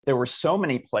There were so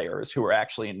many players who were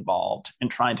actually involved in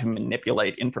trying to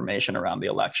manipulate information around the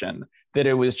election that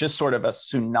it was just sort of a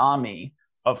tsunami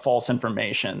of false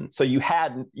information. So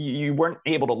you weren't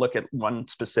able to look at one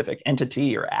specific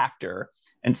entity or actor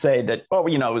and say that, oh,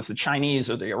 it was the Chinese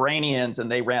or the Iranians,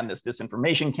 and they ran this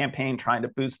disinformation campaign trying to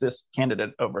boost this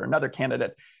candidate over another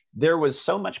candidate. There was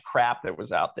so much crap that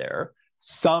was out there,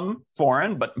 some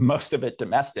foreign, but most of it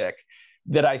domestic,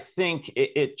 that I think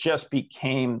it just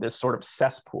became this sort of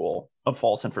cesspool of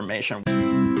false information.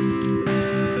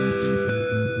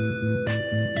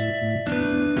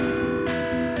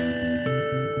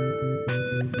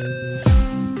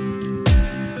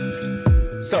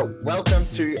 So, welcome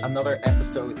to another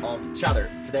episode of Chatter.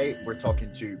 Today, we're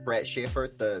talking to Brett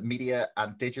Schaefer, the Media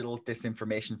and Digital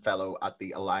Disinformation Fellow at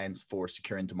the Alliance for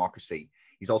Securing Democracy.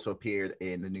 He's also appeared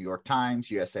in the New York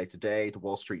Times, USA Today, the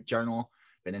Wall Street Journal,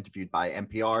 been interviewed by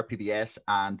NPR, PBS,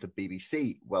 and the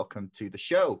BBC. Welcome to the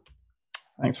show.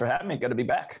 Thanks for having me. Good to be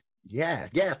back. Yeah.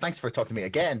 Thanks for talking to me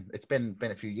again. It's been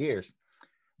a few years.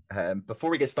 Before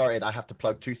we get started, I have to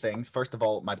plug two things. First of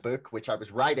all, my book, which I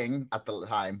was writing at the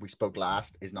time we spoke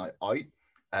last, is now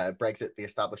out. Brexit, the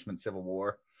Establishment Civil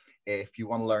War. If you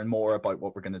want to learn more about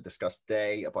what we're going to discuss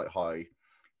today, about how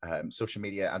social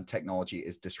media and technology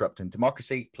is disrupting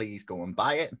democracy, please go and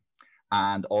buy it.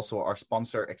 And also our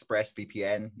sponsor,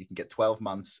 ExpressVPN. You can get 12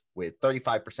 months with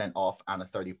 35% off and a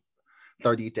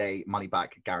 30-day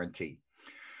money-back guarantee.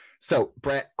 So,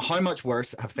 Brett, how much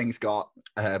worse have things got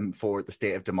for the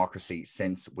state of democracy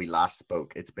since we last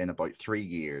spoke? It's been about 3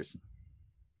 years.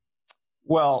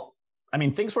 Well,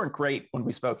 things weren't great when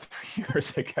we spoke 3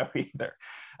 years ago either.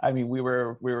 We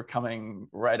were coming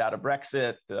right out of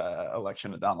Brexit, the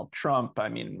election of Donald Trump.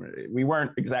 We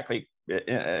weren't exactly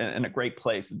in a great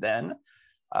place then.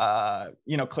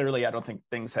 Clearly, I don't think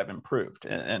things have improved,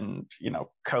 and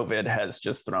COVID has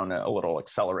just thrown a little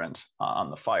accelerant on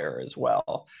the fire as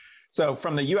well. So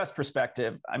from the U.S.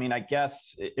 perspective, I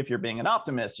guess if you're being an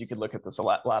optimist, you could look at this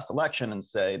last election and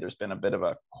say there's been a bit of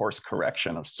a course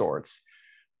correction of sorts.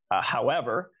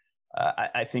 However,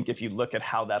 I think if you look at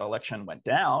how that election went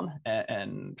down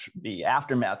and the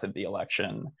aftermath of the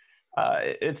election,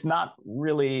 it's not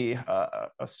really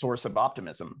a source of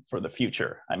optimism for the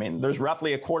future. There's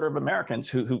roughly a quarter of Americans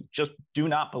who just do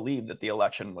not believe that the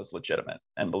election was legitimate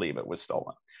and believe it was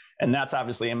stolen. And that's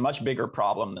obviously a much bigger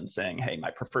problem than saying, hey, my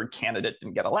preferred candidate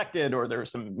didn't get elected, or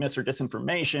there's some mis or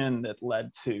disinformation that led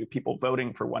to people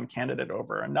voting for one candidate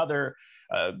over another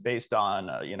based on,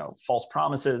 false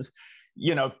promises.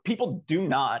 People do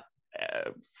not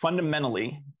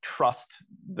fundamentally trust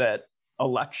that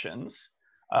elections,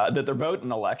 that their vote in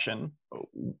an election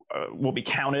will be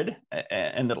counted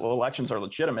and that elections are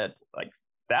legitimate. Like,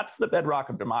 that's the bedrock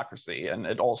of democracy, and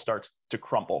it all starts to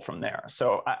crumble from there.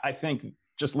 So I think,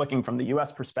 just looking from the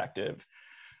U.S. perspective,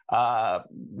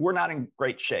 we're not in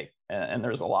great shape, and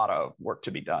there's a lot of work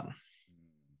to be done.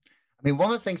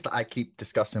 One of the things that I keep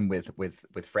discussing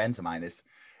with friends of mine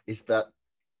is that,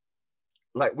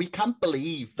 like, we can't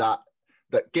believe that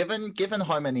given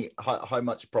how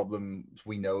much problems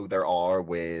we know there are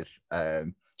with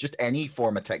just any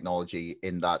form of technology,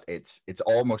 in that it's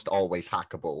almost always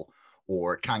hackable,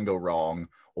 or can go wrong,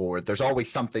 or there's always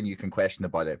something you can question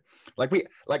about it.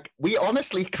 We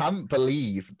honestly can't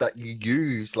believe that you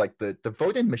use the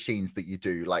voting machines that you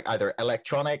do, like either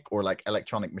electronic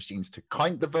machines to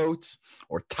count the votes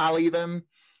or tally them.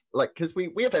 Because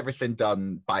we have everything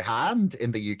done by hand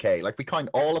in the UK. We count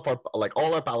all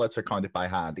our ballots are counted by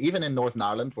hand. Even in Northern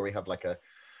Ireland, where we have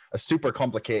a super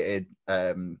complicated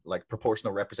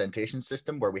proportional representation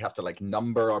system, where we have to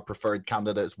number our preferred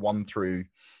candidates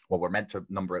we're meant to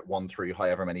number it 1 through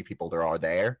however many people there are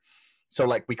there. So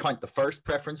we count the first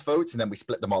preference votes, and then we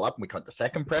split them all up and we count the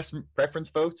second preference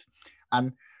votes.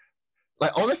 And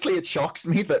honestly, it shocks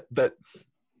me that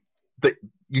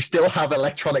you still have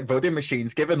electronic voting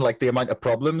machines, given the amount of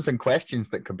problems and questions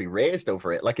that could be raised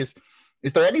over it.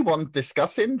 Is there anyone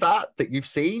discussing that you've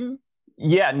seen?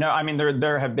 Yeah, no,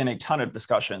 there have been a ton of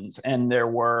discussions, and there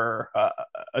were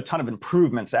a ton of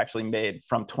improvements actually made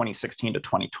from 2016 to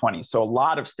 2020. So a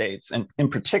lot of states, and in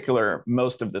particular,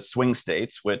 most of the swing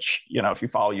states, which, if you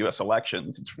follow US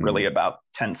elections, it's really about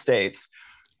 10 states.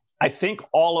 I think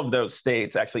all of those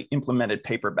states actually implemented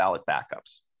paper ballot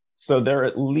backups. So there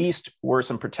at least were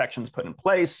some protections put in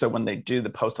place. So when they do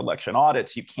the post-election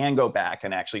audits, you can go back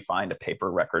and actually find a paper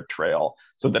record trail,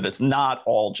 so that it's not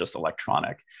all just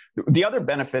electronic. The other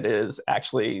benefit is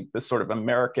actually this sort of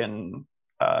American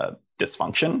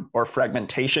dysfunction or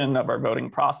fragmentation of our voting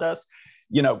process.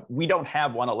 we don't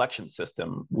have one election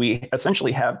system. We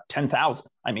essentially have 10,000.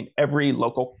 I mean, every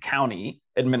local county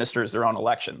administers their own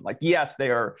election. Like, yes,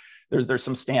 there's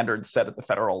some standards set at the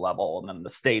federal level, and then the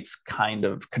states kind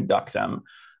of conduct them.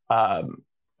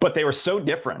 But they were so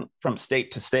different from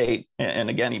state to state, and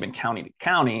again, even county to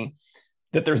county,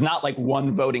 that there's not like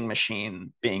one voting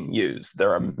machine being used.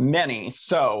 There are many.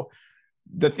 So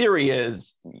the theory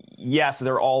is, yes,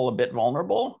 they're all a bit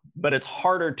vulnerable, but it's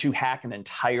harder to hack an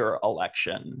entire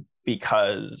election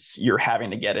because you're having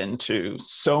to get into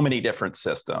so many different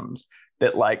systems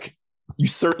that, like, you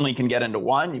certainly can get into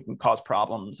one, you can cause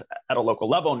problems at a local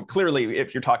level. And clearly,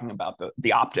 if you're talking about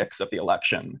the optics of the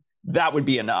election, that would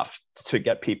be enough to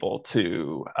get people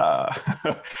to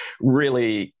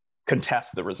really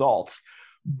contest the results.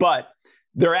 But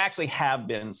there actually have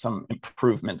been some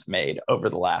improvements made over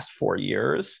the last 4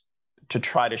 years to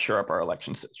try to shore up our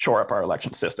election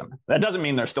system. That doesn't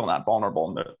mean they're still not vulnerable,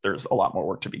 and there's a lot more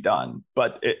work to be done,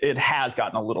 but it has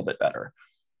gotten a little bit better.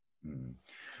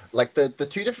 Like the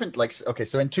two different, like, okay,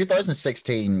 so in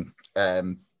 2016,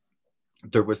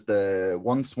 there was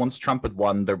once Trump had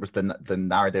won, there was the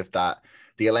narrative that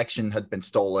the election had been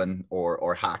stolen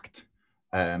or hacked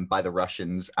by the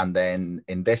Russians, and then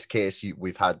in this case,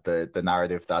 we've had the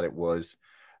narrative that it was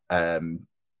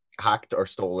hacked or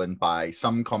stolen by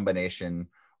some combination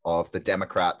of the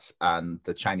Democrats and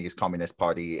the Chinese Communist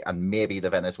Party and maybe the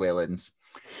Venezuelans.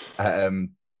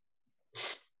 I'm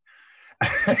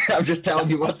just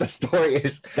telling you what the story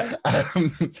is.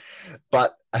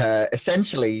 But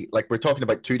essentially, like, we're talking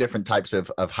about two different types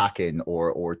of hacking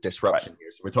or disruption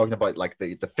here. So we're talking about like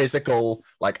the physical,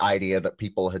 like, idea that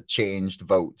people had changed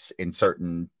votes in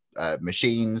certain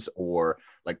machines, or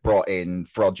like brought in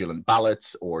fraudulent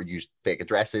ballots or used fake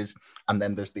addresses. And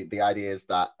then there's the idea is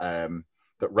that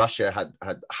that Russia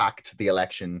had hacked the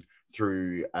election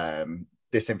through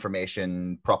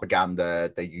disinformation,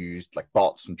 propaganda. They used like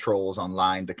bots and trolls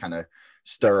online to kind of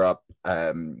stir up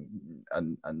and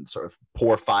sort of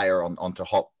pour fire onto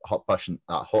hot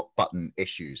button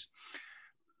issues.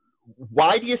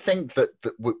 Why do you think that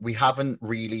we haven't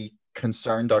really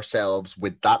concerned ourselves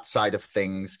with that side of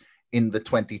things in the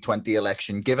 2020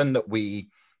 election, given that we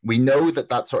know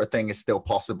that sort of thing is still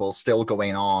possible, still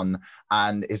going on,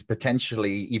 and is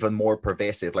potentially even more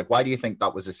pervasive? Like, why do you think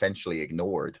that was essentially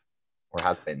ignored, or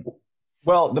has been?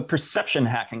 Well, the perception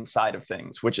hacking side of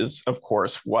things, which is, of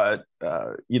course, what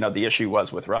the issue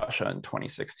was with Russia in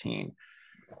 2016,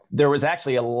 there was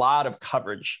actually a lot of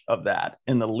coverage of that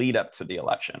in the lead up to the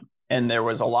election. And there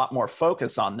was a lot more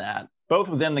focus on that, both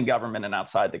within the government and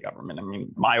outside the government. I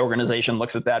mean, my organization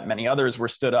looks at that. Many others were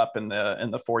stood up in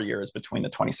the 4 years between the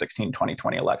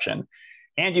 2016-2020 election.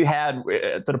 And you had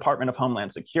at the Department of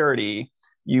Homeland Security,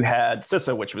 you had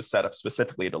CISA, which was set up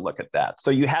specifically to look at that.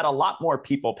 So you had a lot more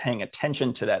people paying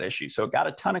attention to that issue. So it got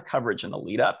a ton of coverage in the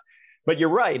lead up. But you're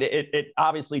right, it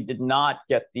obviously did not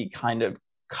get the kind of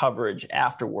coverage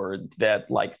afterward that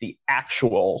like the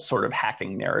actual sort of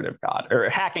hacking narrative got, or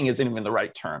hacking isn't even the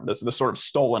right term. This is the sort of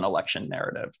stolen election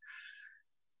narrative.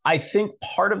 I think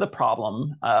part of the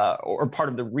problem, or part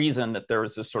of the reason that there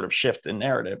was this sort of shift in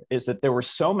narrative, is that there were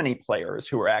so many players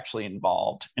who were actually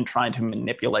involved in trying to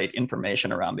manipulate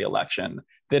information around the election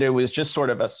that it was just sort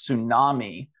of a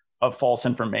tsunami of false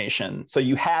information. So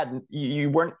you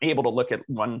weren't able to look at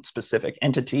one specific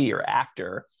entity or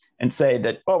actor and say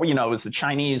that, oh, it was the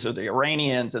Chinese or the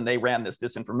Iranians, and they ran this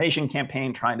disinformation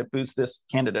campaign trying to boost this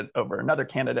candidate over another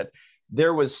candidate.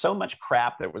 There was so much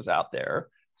crap that was out there,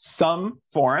 some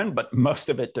foreign, but most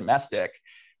of it domestic,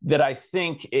 that I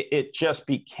think it just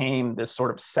became this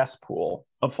sort of cesspool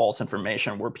of false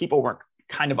information where people were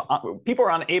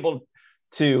unable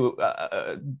to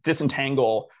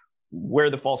disentangle where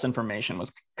the false information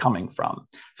was coming from.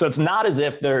 So it's not as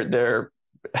if the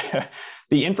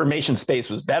information space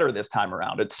was better this time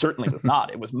around. It certainly was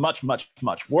not. It was much, much,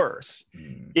 much worse.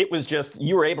 It was just,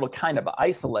 you were able to kind of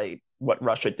isolate what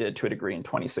Russia did to a degree in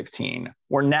 2016,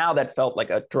 where now that felt like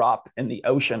a drop in the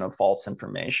ocean of false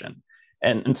information.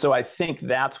 And so I think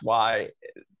that's why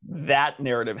that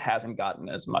narrative hasn't gotten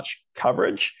as much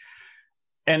coverage.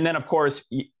 And then, of course,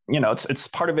 it's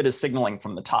part of it is signaling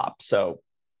from the top. So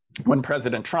when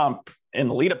President Trump, in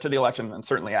the lead up to the election, and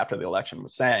certainly after the election,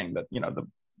 was saying that,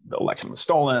 the election was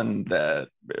stolen, that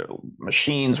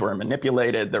machines were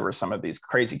manipulated, there were some of these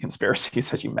crazy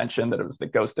conspiracies, as you mentioned, that it was the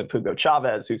ghost of Hugo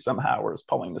Chavez who somehow was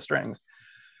pulling the strings.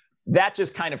 That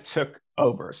just kind of took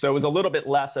over. So it was a little bit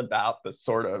less about the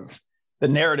sort of the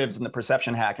narratives and the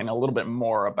perception hacking, a little bit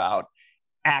more about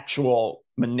actual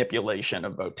manipulation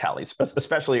of vote tallies,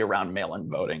 especially around mail-in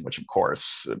voting, which of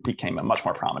course became a much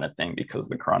more prominent thing because of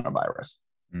the coronavirus.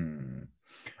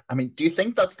 I mean, do you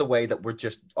think that's the way that we're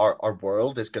just our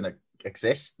world is going to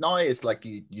exist now? Is like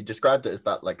you described it as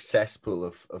that like cesspool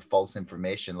of false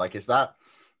information. Like, is that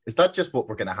just what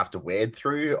we're going to have to wade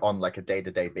through on like a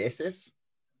day-to-day basis?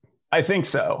 I think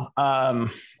so,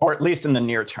 or at least in the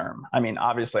near term. I mean,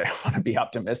 obviously, I want to be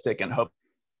optimistic and hope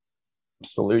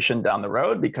solution down the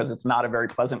road because it's not a very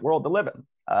pleasant world to live in,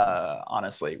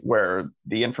 honestly, where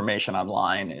the information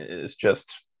online is just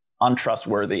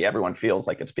untrustworthy. Everyone feels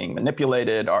like it's being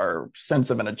manipulated. Our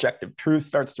sense of an objective truth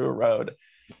starts to erode.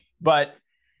 But,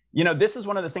 you know, this is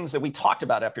one of the things that we talked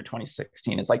about after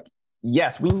 2016 is like,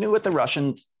 yes, we knew what the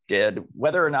Russians did.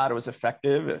 Whether or not it was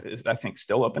effective is, I think,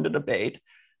 still open to debate.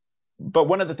 But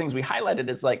one of the things we highlighted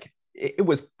is like, it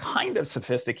was kind of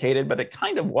sophisticated, but it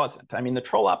kind of wasn't. I mean, the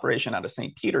troll operation out of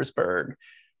St. Petersburg,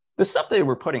 the stuff they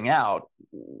were putting out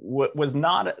was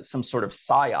not some sort of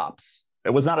psyops. It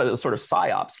was not a sort of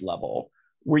psyops level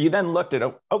where you then looked at,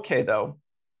 okay, though,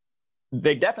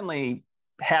 they definitely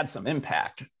had some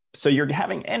impact. So you're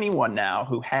having anyone now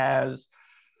who has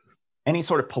any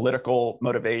sort of political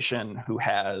motivation, who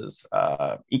has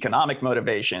economic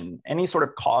motivation, any sort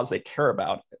of cause they care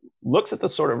about, looks at the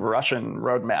sort of Russian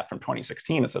roadmap from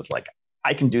 2016 and says, like,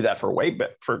 I can do that for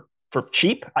for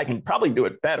cheap. I can probably do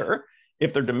it better.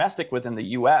 If they're domestic within the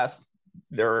US,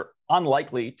 they're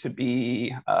unlikely to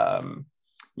be,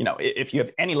 if you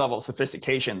have any level of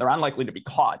sophistication, they're unlikely to be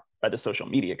caught by the social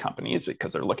media companies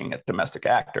because they're looking at domestic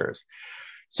actors.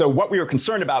 So what we were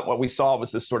concerned about, what we saw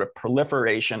was this sort of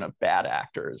proliferation of bad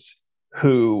actors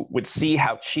who would see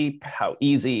how cheap, how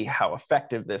easy, how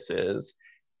effective this is,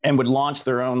 and would launch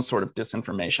their own sort of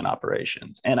disinformation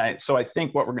operations. So I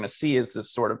think what we're going to see is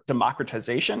this sort of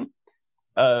democratization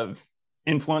of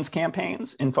influence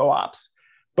campaigns, info ops,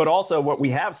 but also what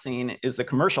we have seen is the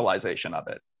commercialization of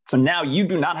it. So now you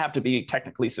do not have to be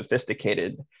technically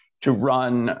sophisticated to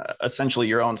run essentially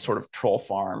your own sort of troll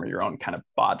farm or your own kind of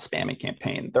bot spamming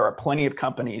campaign. There are plenty of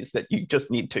companies that you just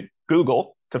need to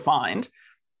Google to find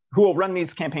who will run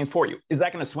these campaigns for you. Is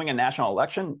that going to swing a national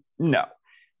election? No.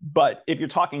 But if you're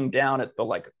talking down at the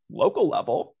like local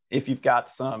level, if you've got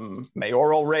some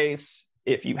mayoral race,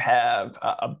 if you have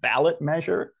a ballot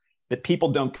measure, that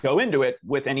people don't go into it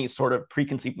with any sort of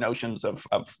preconceived notions of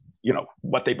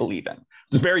what they believe in.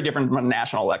 It's very different from a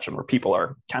national election where people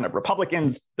are kind of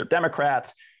Republicans, they're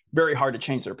Democrats, very hard to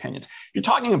change their opinions. You're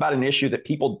talking about an issue that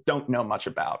people don't know much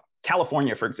about.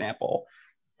 California, for example,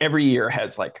 every year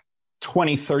has like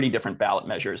 20, 30 different ballot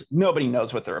measures. Nobody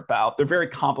knows what they're about. They're very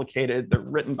complicated. They're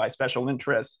written by special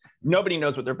interests. Nobody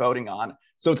knows what they're voting on.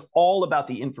 So it's all about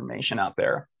the information out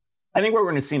there. I think what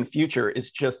we're going to see in the future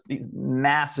is just these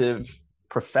massive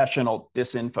professional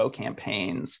disinfo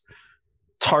campaigns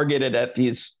targeted at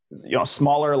these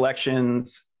smaller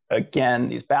elections, again,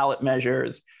 these ballot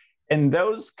measures, and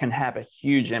those can have a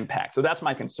huge impact. So that's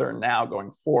my concern now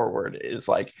going forward is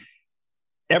like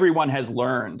everyone has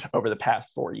learned over the past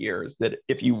 4 years that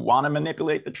if you want to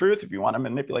manipulate the truth, if you want to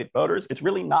manipulate voters, it's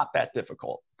really not that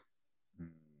difficult.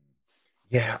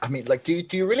 Yeah, I mean, like, do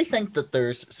you really think that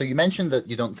so you mentioned that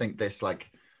you don't think this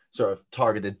like sort of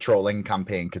targeted trolling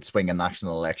campaign could swing a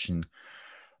national election.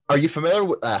 Are you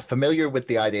familiar with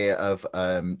the idea of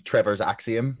Trevor's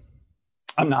axiom?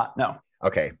 I'm not, no.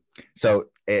 Okay, so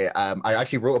I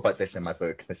actually wrote about this in my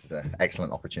book. This is an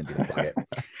excellent opportunity to plug it.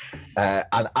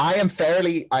 And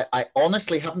I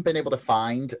honestly haven't been able to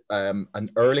find an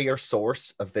earlier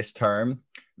source of this term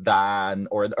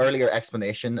or an earlier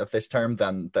explanation of this term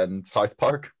than South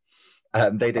Park.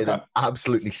 They did an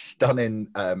absolutely stunning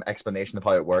explanation of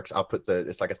how it works.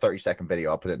 It's like a 30-second video.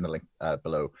 I'll put it in the link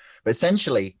below. But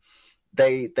essentially,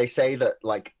 they say that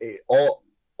like all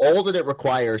that it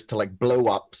requires to like blow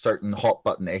up certain hot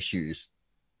button issues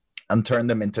and turn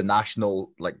them into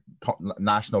national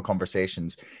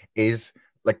conversations is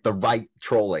like the right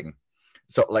trolling.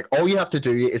 So like all you have to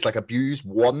do is like abuse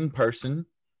one person.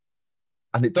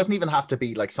 And it doesn't even have to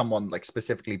be like someone like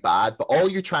specifically bad, but all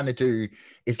you're trying to do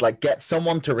is like get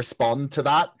someone to respond to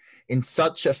that in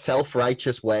such a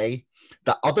self-righteous way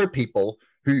that other people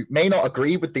who may not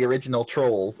agree with the original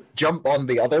troll jump on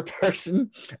the other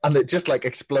person, and it just like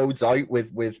explodes out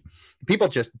with people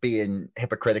just being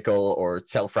hypocritical or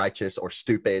self-righteous or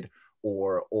stupid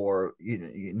or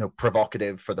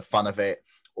provocative for the fun of it,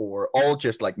 or all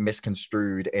just like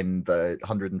misconstrued in the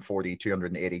 140,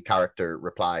 280 character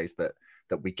replies that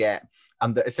we get.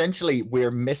 And essentially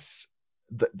we're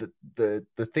the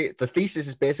thesis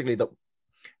is basically that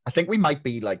I think we might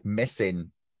be like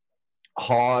missing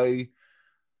how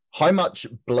much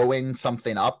blowing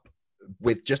something up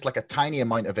with just like a tiny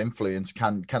amount of influence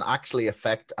can actually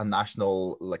affect a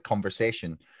national like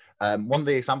conversation. One of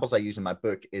the examples I use in my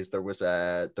book is there was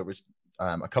a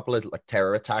couple of like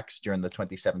terror attacks during the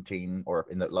 2017 or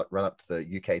in the run up to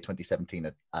the UK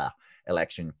 2017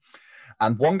 election.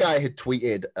 And one guy had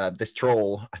tweeted, this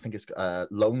troll, I think it's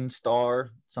Lone Star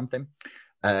something.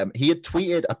 He had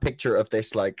tweeted a picture of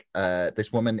this like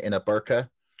this woman in a burqa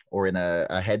or in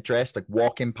a headdress, like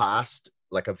walking past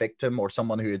like a victim or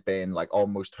someone who had been like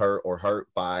almost hurt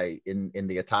by in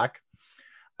the attack.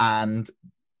 And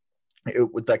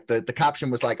it would like the caption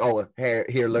was like, oh,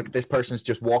 here, look, this person's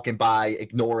just walking by,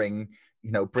 ignoring,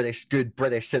 you know, good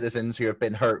British citizens who have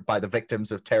been hurt by the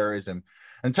victims of terrorism.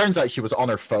 And it turns out she was on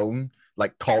her phone,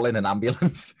 like calling an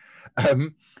ambulance.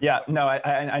 Yeah, no,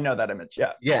 I know that image.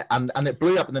 Yeah. Yeah. And it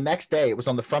blew up. And the next day it was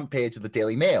on the front page of the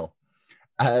Daily Mail.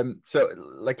 So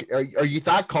like, are you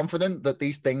that confident that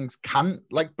these things can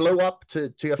like blow up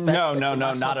to affect? No,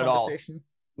 not at all.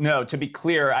 No, to be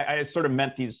clear, I sort of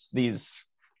meant these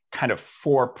kind of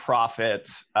for-profit,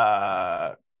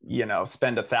 you know,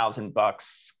 spend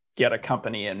 $1,000, get a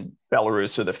company in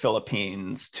Belarus or the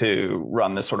Philippines to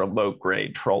run this sort of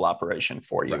low-grade troll operation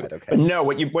for you. Right, okay. But no,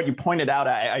 what you pointed out,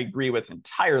 I agree with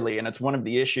entirely, and it's one of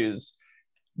the issues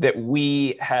that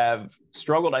we have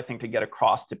struggled, I think, to get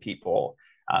across to people,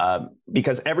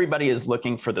 because everybody is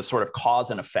looking for the sort of cause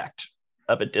and effect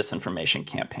of a disinformation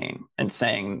campaign and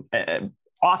saying,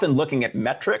 often looking at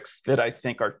metrics that I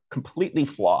think are completely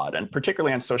flawed, and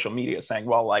particularly on social media saying,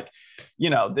 well, like,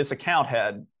 you know, this account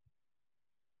had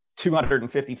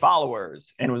 250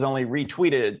 followers and was only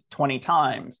retweeted 20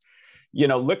 times. You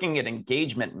know, looking at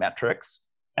engagement metrics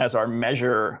as our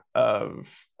measure of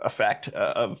effect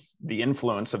of the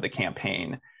influence of the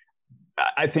campaign,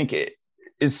 I think it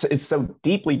is so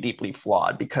deeply, deeply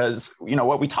flawed, because, you know,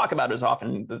 what we talk about is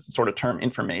often the sort of term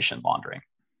information laundering,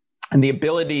 and the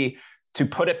ability to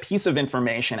put a piece of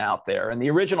information out there. And the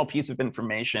original piece of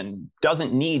information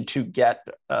doesn't need to get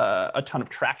a ton of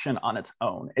traction on its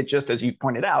own. It just, as you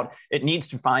pointed out, it needs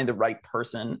to find the right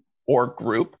person or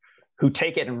group who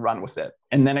take it and run with it.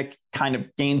 And then it kind of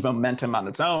gains momentum on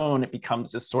its own. It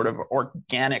becomes this sort of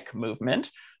organic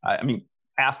movement. I mean,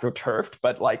 astroturfed,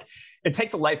 but like it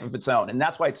takes a life of its own. And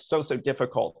that's why it's so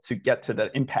difficult to get to the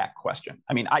impact question.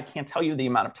 I mean, I can't tell you the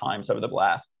amount of times over the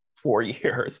last 4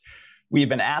 years we've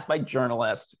been asked by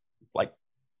journalists, like,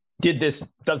 does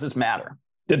this matter?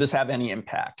 Did this have any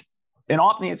impact? And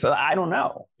often it's, I don't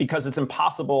know, because it's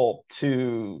impossible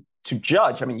to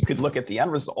judge. I mean, you could look at the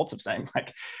end results of saying,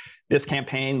 like, this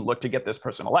campaign looked to get this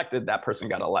person elected, that person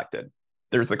got elected.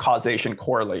 There's a causation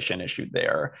correlation issue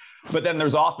there. But then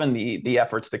there's often the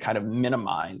efforts to kind of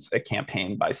minimize a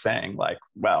campaign by saying, like,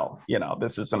 well, you know,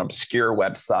 this is an obscure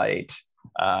website,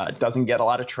 it doesn't get a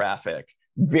lot of traffic.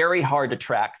 Very hard to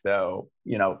track, though.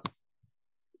 You know,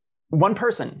 one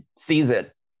person sees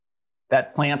it,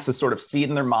 that plants a sort of seed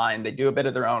in their mind. They do a bit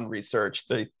of their own research.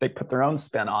 They put their own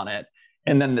spin on it.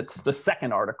 And then it's the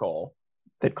second article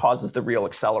that causes the real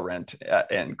accelerant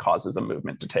and causes a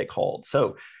movement to take hold.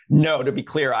 So no, to be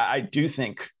clear, I do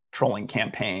think trolling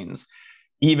campaigns,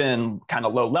 even kind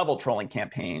of low-level trolling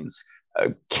campaigns,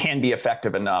 can be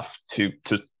effective enough to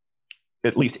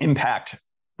at least impact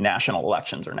national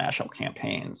elections or national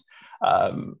campaigns.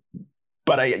 But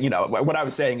what I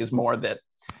was saying is more that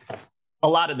a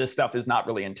lot of this stuff is not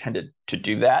really intended to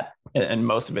do that. And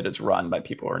most of it is run by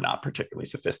people who are not particularly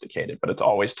sophisticated, but it's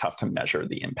always tough to measure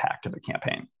the impact of a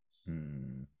campaign.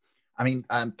 I mean,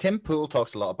 Tim Pool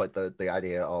talks a lot about the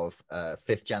idea of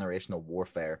fifth generational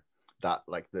warfare, that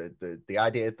like the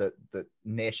idea that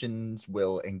nations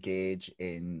will engage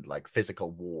in like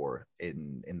physical war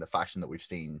in the fashion that we've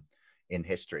seen in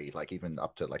history, like even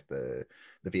up to like the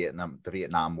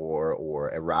Vietnam War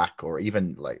or Iraq or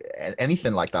even like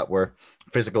anything like that, where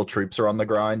physical troops are on the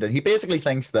ground. And he basically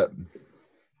thinks that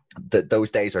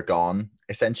those days are gone,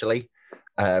 essentially,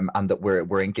 and that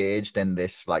we're engaged in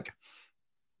this like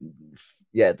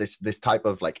this type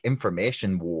of like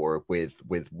information war with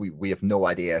we have no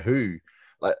idea who.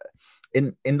 Like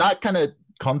in that kind of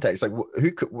context, like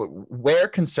where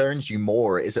concerns you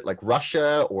more? Is it like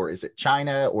Russia, or is it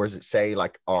China, or is it, say,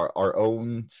 like our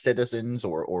own citizens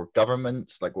or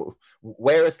governments? Like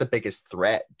where is the biggest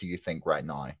threat, do you think, right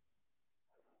now?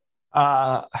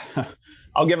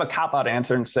 I'll give a cop-out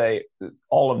answer and say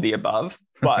all of the above,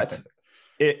 but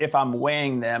if I'm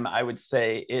weighing them, I would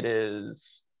say it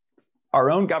is our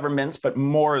own governments, but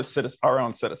more our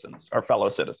own citizens, our fellow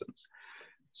citizens.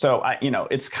 So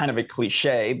it's kind of a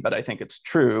cliche, but I think it's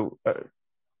true.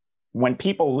 When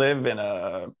people live in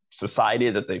a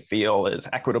society that they feel is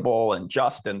equitable and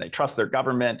just, and they trust their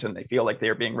government and they feel like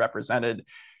they're being represented,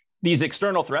 these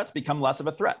external threats become less of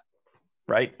a threat,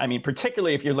 right? I mean,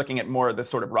 particularly if you're looking at more of the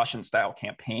sort of Russian style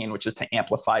campaign, which is to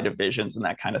amplify divisions and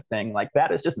that kind of thing, like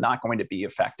that is just not going to be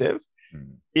effective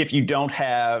if you don't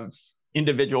have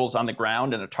individuals on the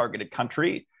ground in a targeted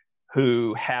country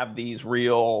who have these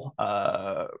real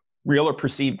or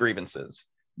perceived grievances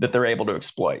that they're able to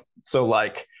exploit. So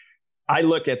like, I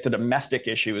look at the domestic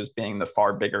issue as being the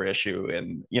far bigger issue.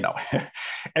 And, you know,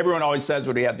 everyone always says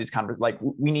when we have these conversations, like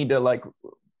we need to like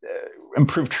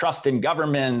improve trust in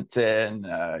government and,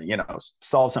 you know,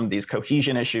 solve some of these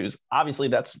cohesion issues. Obviously,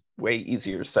 that's way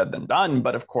easier said than done.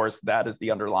 But of course, that is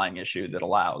the underlying issue that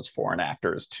allows foreign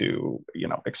actors to, you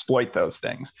know, exploit those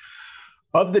things.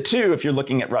 Of the two, if you're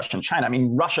looking at Russia and China, I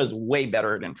mean, Russia's way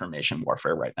better at information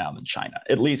warfare right now than China,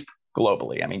 at least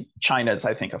globally. I mean, China is,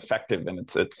 I think, effective in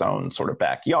its own sort of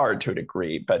backyard to a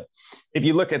degree. But if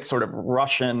you look at sort of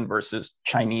Russian versus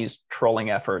Chinese trolling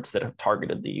efforts that have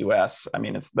targeted the US, I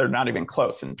mean, they're not even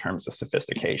close in terms of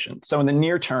sophistication. So in the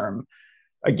near term,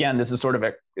 again, this is sort of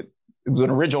it was an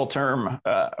original term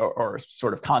or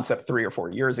sort of concept 3 or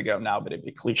 4 years ago now, but it'd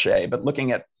be cliche. But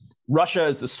looking at Russia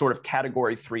as the sort of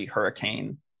category 3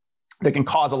 hurricane that can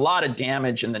cause a lot of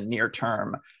damage in the near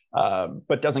term,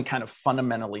 but doesn't kind of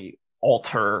fundamentally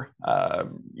alter,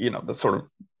 you know, the sort of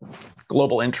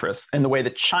global interest in the way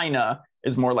that China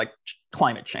is more like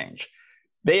climate change.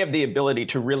 They have the ability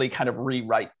to really kind of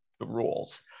rewrite the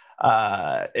rules.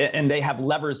 And they have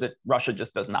levers that Russia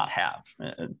just does not have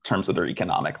in terms of their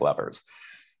economic levers.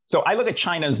 So I look at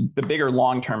China as the bigger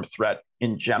long-term threat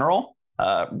in general.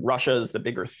 Russia is the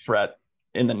bigger threat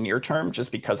in the near term,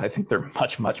 just because I think they're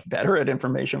much, much better at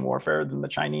information warfare than the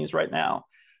Chinese right now.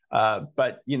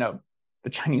 But, you know, the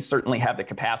Chinese certainly have the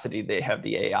capacity. They have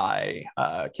the AI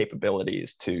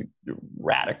capabilities to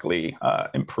radically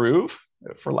improve,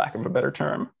 for lack of a better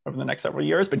term, over the next several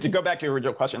years. But to go back to your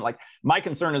original question, like my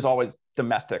concern is always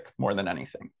domestic more than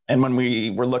anything. And when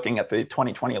we were looking at the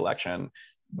 2020 election,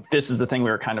 this is the thing we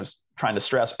were kind of trying to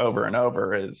stress over and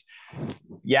over is,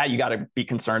 yeah, you got to be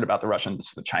concerned about the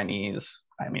Russians, the Chinese,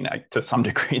 I mean, to some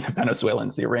degree, the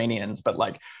Venezuelans, the Iranians, but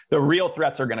like the real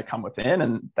threats are going to come within.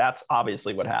 And that's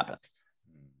obviously what happened.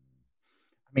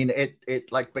 I mean,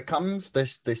 it like becomes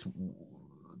this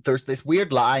there's this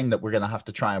weird line that we're going to have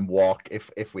to try and walk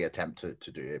if we attempt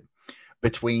to do it,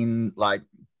 between like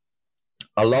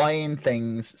allowing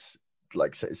things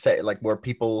like say like where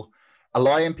people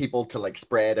allowing people to like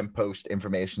spread and post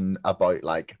information about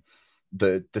like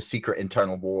the secret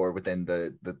internal war within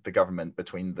the government,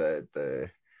 between the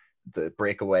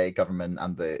breakaway government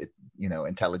and the, you know,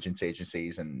 intelligence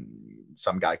agencies, and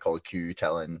some guy called Q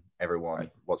telling everyone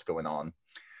what's going on.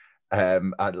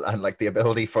 And like the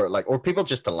ability for like, or people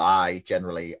just to lie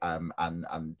generally, and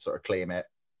sort of claim it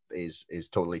is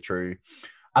totally true.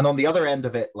 And on the other end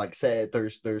of it, like say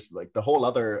there's like the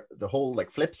whole like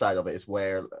flip side of it is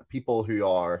where people who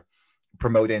are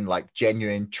promoting like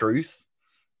genuine truth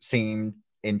seem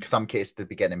in some cases to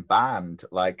be getting banned,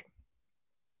 like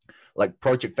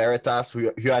Project Veritas,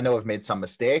 who I know have made some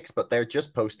mistakes, but they're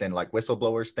just posting like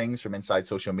whistleblowers things from inside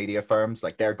social media firms.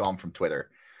 Like they're gone from Twitter.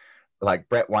 Like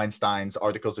Brett Weinstein's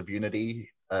Articles of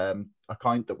Unity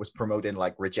account that was promoting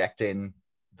like rejecting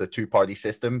the two-party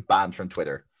system, banned from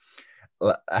Twitter.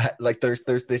 Like there's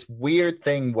this weird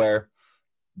thing where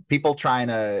people trying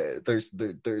to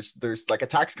there's like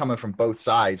attacks coming from both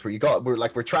sides, where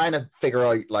we're trying to figure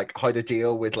out like how to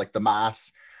deal with like the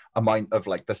mass amount of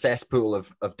like the cesspool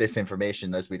of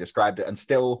disinformation as we described it, and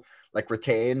still like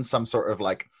retain some sort of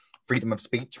like freedom of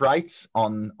speech rights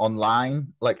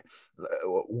online. Like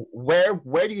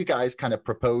where do you guys kind of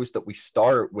propose that we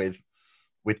start with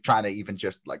trying to even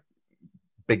just like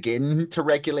begin to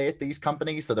regulate these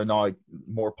companies that are now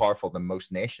more powerful than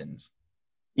most nations?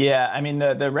 Yeah, I mean,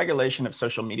 the regulation of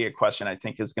social media question, I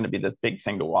think, is going to be the big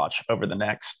thing to watch over the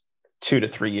next 2 to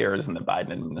 3 years in the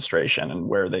Biden administration, and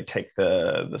where they take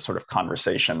the sort of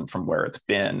conversation from where it's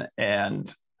been.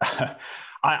 And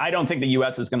I don't think the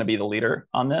US is going to be the leader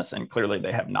on this, and clearly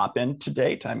they have not been to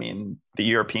date. I mean, the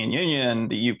European Union,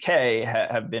 the UK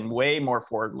have been way more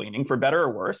forward-leaning, for better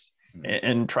or worse,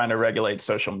 in trying to regulate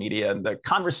social media. And the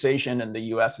conversation in the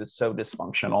US is so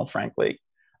dysfunctional, frankly.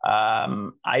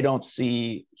 I don't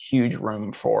see huge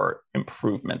room for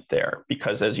improvement there,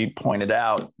 because as you pointed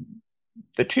out,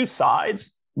 the two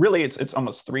sides, really it's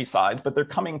almost 3 sides, but they're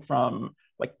coming from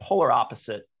like polar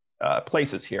opposite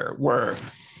places here, where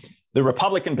the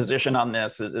Republican position on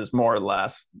this is more or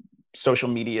less social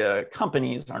media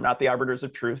companies are not the arbiters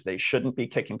of truth. They shouldn't be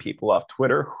kicking people off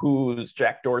Twitter. Who's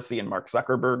Jack Dorsey and Mark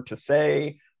Zuckerberg to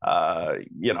say,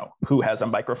 you know, who has a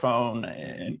microphone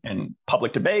in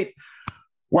public debate?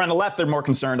 Where on the left, they're more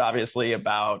concerned, obviously,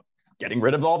 about getting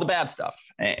rid of all the bad stuff.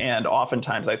 And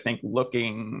oftentimes, I think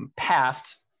looking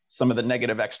past some of the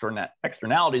negative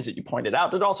externalities that you pointed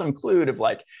out, that also include of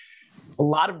like a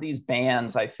lot of these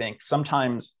bans, I think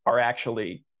sometimes are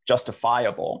actually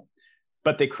justifiable,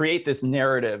 but they create this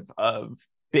narrative of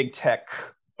big tech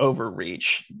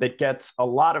overreach that gets a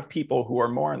lot of people who are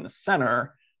more in the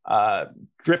center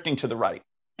drifting to the right.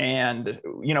 And,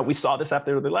 you know, we saw this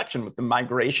after the election with the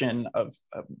migration of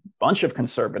a bunch of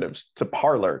conservatives to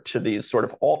Parler, to these sort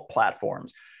of alt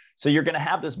platforms. So you're going to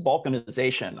have this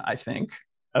balkanization, I think,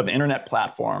 of internet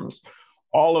platforms,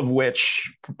 all of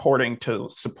which purporting to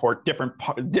support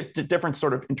different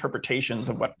sort of interpretations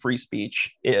of what free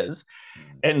speech is.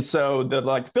 And so the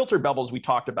like filter bubbles we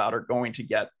talked about are going to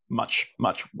get much,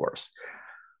 much worse.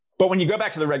 But when you go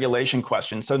back to the regulation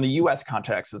question, so in the US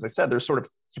context, as I said, there's sort of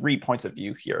 3 points of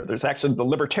view here. There's actually the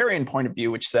libertarian point of view,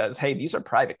 which says, hey, these are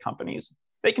private companies.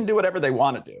 They can do whatever they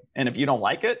want to do. And if you don't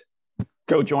like it,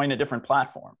 go join a different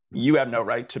platform. You have no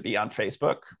right to be on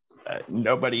Facebook.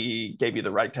 Nobody gave you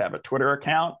the right to have a Twitter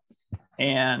account.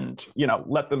 And, you know,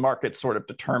 let the market sort of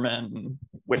determine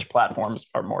which platforms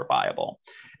are more viable.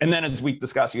 And then, as we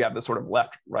discussed, you have the sort of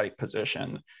left-right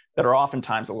position that are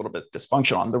oftentimes a little bit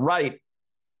dysfunctional. On the right,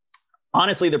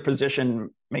 honestly, their position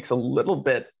makes a little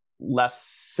bit less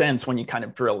sense when you kind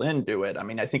of drill into it. I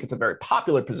mean, I think it's a very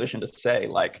popular position to say,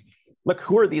 like, look,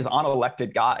 who are these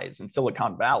unelected guys in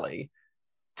Silicon Valley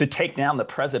to take down the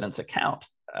president's account?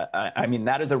 I mean,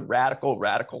 that is a radical,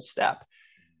 radical step.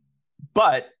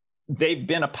 But they've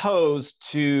been opposed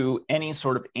to any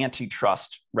sort of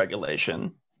antitrust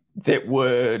regulation that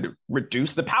would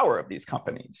reduce the power of these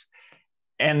companies.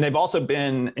 And they've also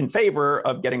been in favor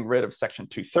of getting rid of Section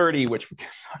 230, which we can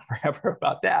talk forever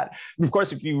about that. And of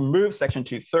course, if you remove Section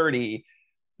 230,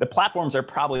 the platforms are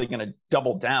probably going to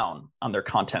double down on their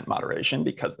content moderation,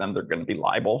 because then they're going to be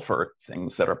liable for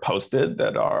things that are posted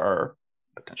that are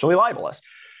potentially libelous.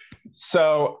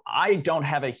 So I don't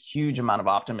have a huge amount of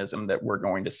optimism that we're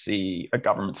going to see a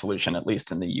government solution, at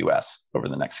least in the US, over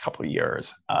the next couple of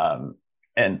years.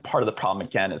 And part of the problem,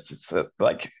 again, is that,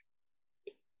 like,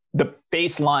 the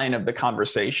baseline of the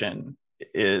conversation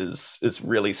is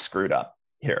really screwed up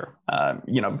here.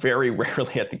 You know, very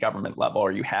rarely at the government level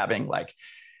are you having like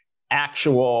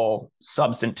actual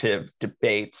substantive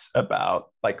debates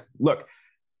about, like, look,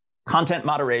 content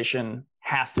moderation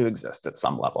has to exist at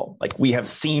some level. Like, we have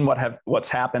seen what's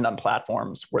happened on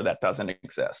platforms where that doesn't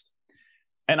exist.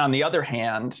 And on the other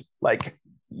hand, like,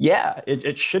 yeah,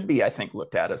 it should be, I think,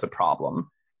 looked at as a problem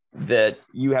that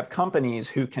you have companies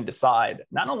who can decide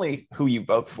not only who you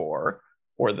vote for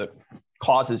or the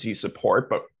causes you support,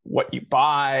 but what you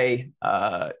buy,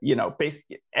 you know,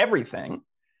 basically everything,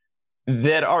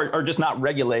 that are just not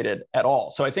regulated at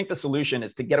all. So I think the solution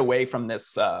is to get away from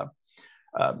this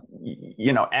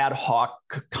you know, ad hoc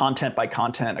content by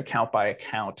content, account by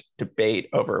account debate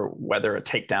over whether a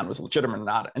takedown was legitimate or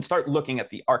not, and start looking at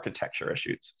the architecture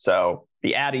issues. So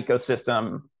the ad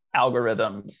ecosystem,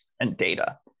 algorithms, and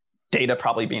data. Data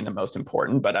probably being the most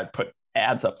important, but I'd put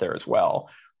ads up there as well,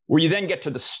 where you then get to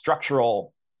the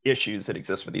structural issues that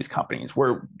exist with these companies,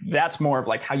 where that's more of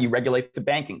like how you regulate the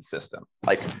banking system.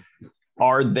 Like,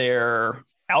 are their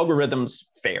algorithms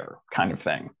fair, kind of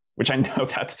thing? Which I know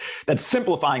that's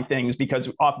simplifying things, because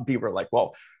often people are like,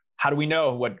 well, how do we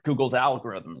know what Google's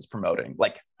algorithm is promoting?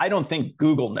 Like, I don't think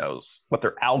Google knows what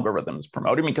their algorithm is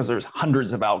promoting, because there's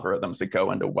hundreds of algorithms that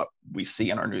go into what we see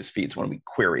in our news feeds when we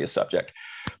query a subject.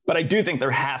 But I do think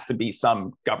there has to be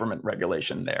some government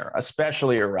regulation there,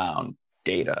 especially around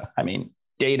data. I mean,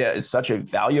 data is such a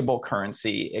valuable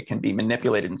currency. It can be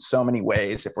manipulated in so many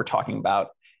ways. If we're talking about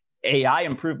AI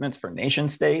improvements for nation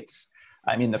states,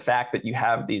 I mean, the fact that you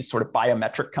have these sort of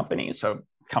biometric companies, so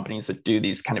companies that do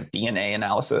these kind of DNA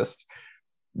analysis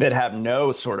that have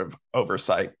no sort of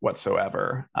oversight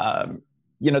whatsoever.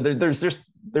 You know,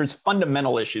 there's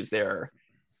fundamental issues there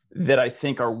that I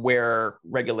think are where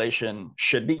regulation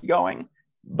should be going.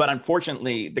 But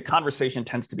unfortunately, the conversation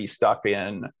tends to be stuck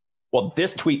in, well,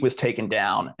 this tweet was taken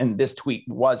down and this tweet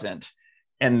wasn't.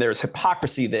 And there's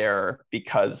hypocrisy there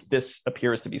because this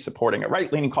appears to be supporting a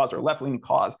right-leaning cause or a left-leaning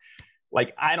cause.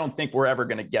 Like, I don't think we're ever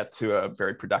going to get to a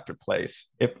very productive place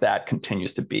if that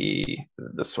continues to be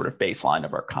the sort of baseline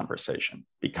of our conversation.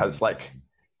 Because, like,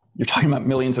 you're talking about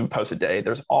millions of posts a day.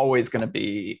 There's always going to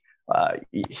be,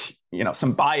 you know,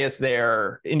 some bias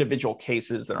there, individual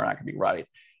cases that are not going to be right.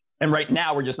 And right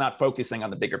now, we're just not focusing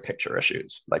on the bigger picture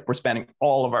issues. Like, we're spending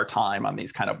all of our time on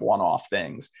these kind of one-off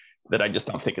things that I just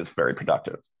don't think is very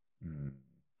productive.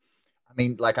 I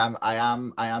mean, like I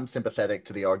am sympathetic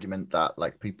to the argument that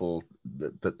like people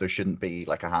that there shouldn't be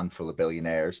like a handful of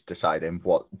billionaires deciding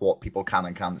what people can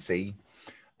and can't see.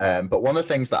 But one of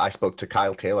the things that I spoke to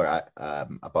Kyle Taylor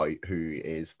about, who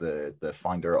is the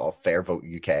founder of Fair Vote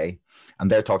UK, and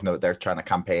they're talking about they're trying to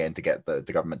campaign to get the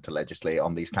government to legislate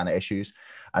on these kind of issues.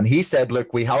 And he said,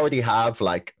 look, we already have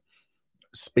like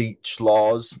speech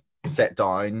laws set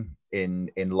down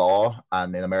in law,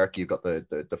 and in America you've got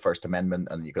the First Amendment,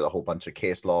 and you've got a whole bunch of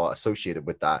case law associated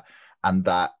with that, and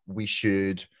that we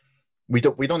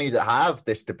don't need to have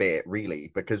this debate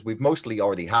really, because we've mostly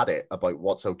already had it about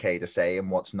what's okay to say and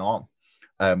what's not.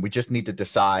 We just need to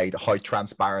decide how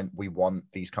transparent we want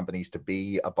these companies to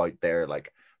be about their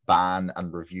like ban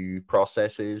and review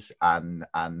processes,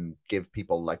 and give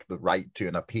people like the right to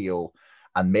an appeal,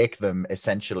 and make them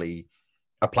essentially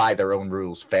apply their own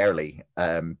rules fairly.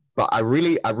 But I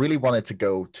really wanted to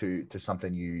go to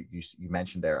something you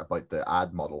mentioned there about the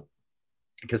ad model,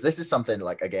 because this is something,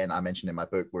 like, again, I mentioned in my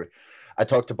book, where I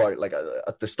talked about like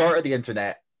at the start of the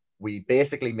internet, we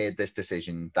basically made this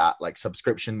decision that like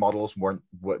subscription models weren't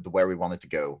where we wanted to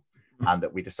go, and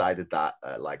that we decided that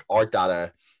like our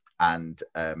data and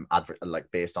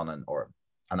based on an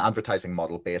advertising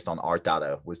model based on our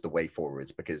data was the way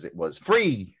forwards, because it was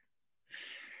free.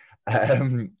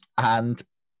 And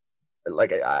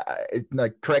like,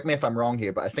 correct me if I'm wrong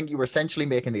here, but I think you were essentially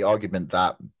making the argument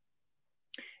that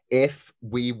if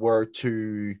we were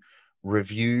to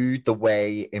review the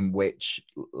way in which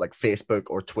like Facebook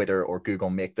or Twitter or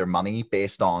Google make their money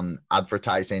based on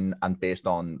advertising and based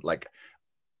on like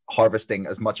harvesting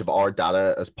as much of our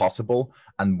data as possible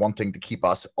and wanting to keep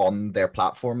us on their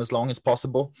platform as long as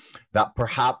possible, that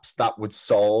perhaps that would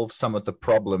solve some of the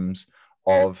problems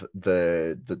of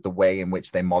the way in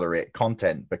which they moderate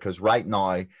content. Because right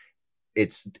now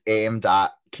it's aimed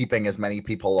at keeping as many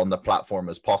people on the platform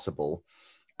as possible,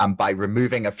 and by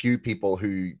removing a few people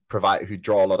who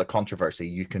draw a lot of controversy,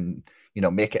 you can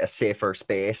make it a safer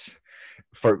space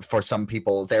for some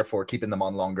people, therefore keeping them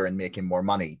on longer and making more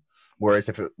money. Whereas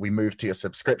if we move to a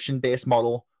subscription based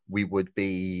model, we would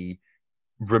be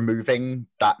removing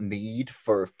that need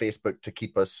for Facebook to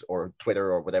keep us, or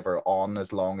Twitter or whatever, on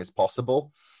as long as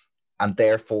possible, and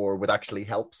therefore would actually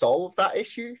help solve that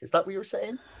issue. Is that what you were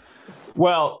saying?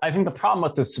 Well, I think the problem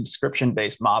with the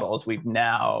subscription-based model is we've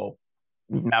now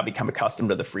become accustomed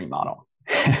to the free model.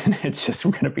 And it's just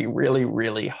going to be really,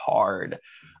 really hard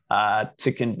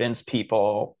to convince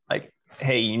people like,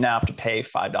 hey, you now have to pay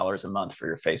 $5 a month for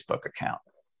your Facebook account.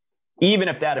 Even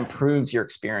if that improves your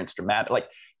experience dramatically. Like,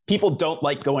 people don't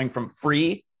like going from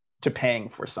free to paying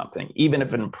for something, even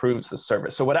if it improves the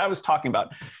service. So what I was talking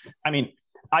about, I mean,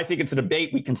 I think it's a debate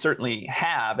we can certainly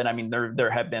have. And I mean,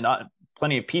 there have been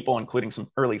plenty of people, including some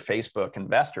early Facebook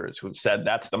investors, who've said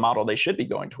that's the model they should be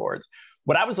going towards.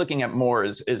 What I was looking at more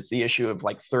is the issue of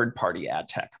like third-party ad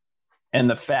tech, and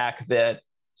the fact that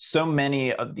so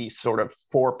many of these sort of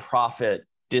for-profit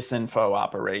disinfo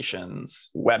operations,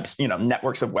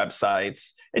 networks of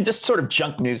websites, and just sort of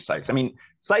junk news sites. I mean,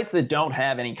 sites that don't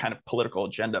have any kind of political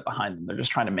agenda behind them. They're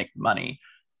just trying to make money.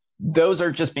 Those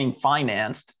are just being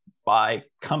financed by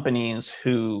companies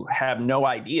who have no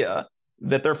idea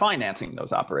that they're financing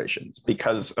those operations,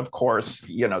 because of course,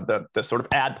 the sort of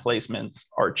ad placements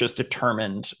are just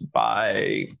determined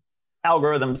by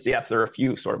algorithms. Yes, there are a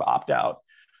few sort of opt-out.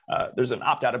 There's an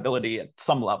opt-out ability at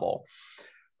some level.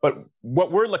 But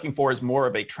what we're looking for is more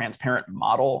of a transparent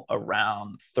model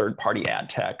around third-party ad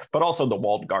tech, but also the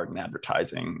walled garden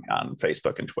advertising on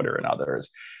Facebook and Twitter and others,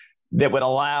 that would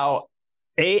allow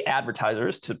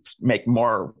advertisers to make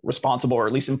more responsible, or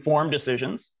at least informed,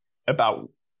 decisions about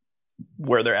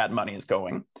where their ad money is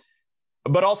going,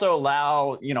 but also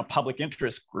allow public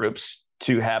interest groups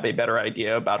to have a better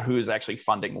idea about who's actually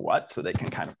funding what, so they can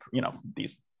kind of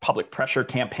these public pressure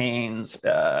campaigns,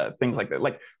 things like that.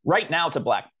 Like, right now it's a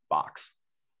black box,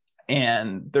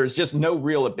 and there's just no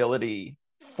real ability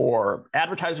for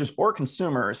advertisers or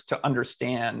consumers to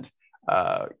understand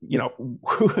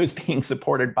who is being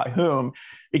supported by whom,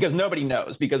 because nobody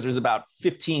knows, because there's about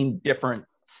 15 different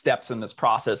steps in this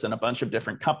process and a bunch of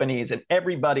different companies, and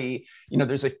everybody,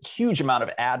 there's a huge amount of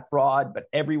ad fraud, but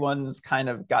everyone's kind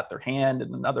of got their hand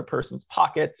in another person's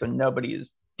pocket, so nobody is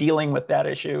dealing with that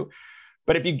issue.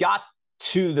 But if you got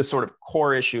to the sort of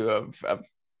core issue of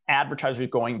advertisers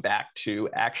going back to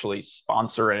actually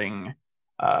sponsoring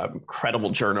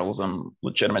credible journalism,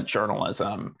 legitimate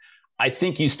journalism, I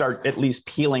think you start at least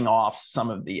peeling off some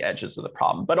of the edges of the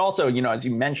problem. But also, as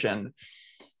you mentioned,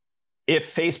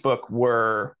 if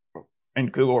Facebook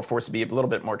and Google were forced to be a little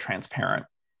bit more transparent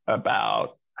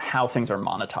about how things are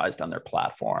monetized on their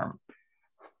platform,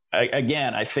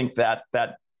 again, I think that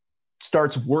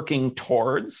starts working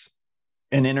towards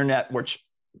an internet which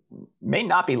may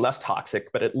not be less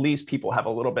toxic, but at least people have a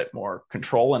little bit more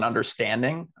control and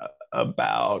understanding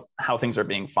about how things are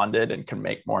being funded and can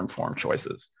make more informed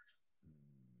choices.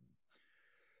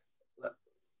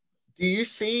 Do you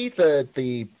see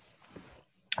the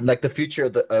like the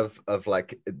future of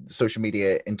like social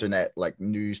media, internet, like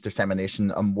news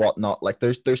dissemination and whatnot? Like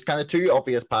there's kind of two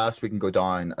obvious paths we can go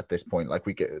down at this point. Like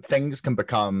things can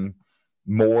become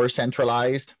more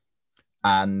centralized,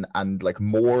 and like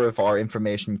more of our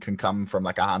information can come from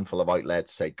like a handful of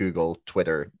outlets, say Google,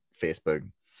 Twitter, Facebook,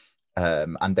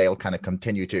 and they'll kind of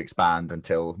continue to expand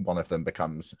until one of them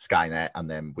becomes Skynet, and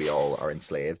then we all are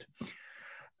enslaved.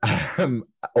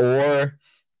 Or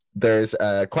there's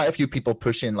quite a few people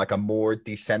pushing like a more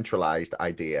decentralized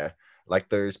idea. Like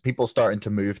there's people starting to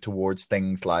move towards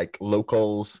things like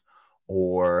locals,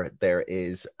 or there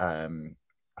is a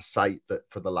site that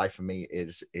for the life of me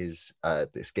is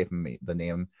escaping me the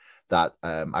name, that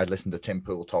I listened to Tim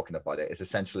Pool talking about it. It's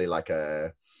essentially like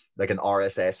an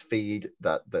RSS feed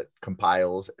that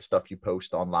compiles stuff you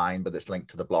post online, but it's linked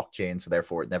to the blockchain, so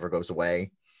therefore it never goes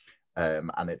away.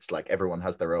 And it's like everyone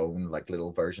has their own like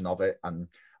little version of it, and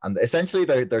essentially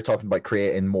they're talking about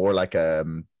creating more like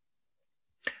almost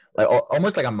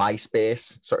like a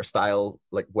MySpace sort of style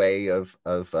like way of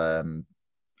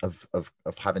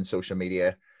having social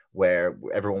media, where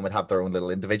everyone would have their own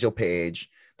little individual page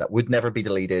that would never be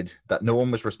deleted, that no one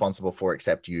was responsible for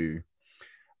except you.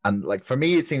 And like for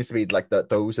me, it seems to be like that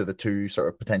those are the two sort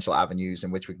of potential avenues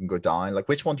in which we can go down. Like,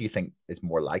 which one do you think is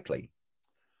more likely?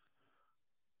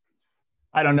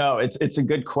 I don't know. It's a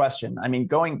good question. I mean,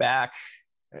 going back,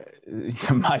 the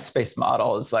MySpace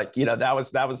model is like, that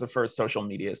was the first social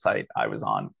media site I was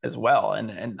on as well.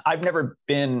 And I've never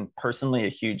been personally a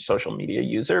huge social media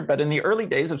user, but in the early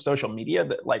days of social media,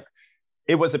 that like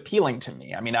it was appealing to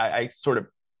me. I mean, I sort of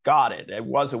got it. It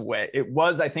was a way. It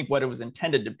was, I think, what it was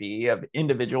intended to be, of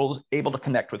individuals able to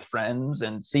connect with friends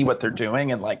and see what they're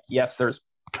doing. And like, yes, there's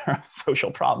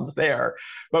social problems there,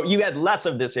 but you had less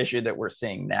of this issue that we're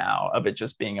seeing now, of it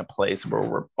just being a place where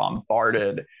we're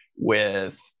bombarded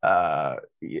with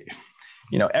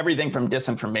everything from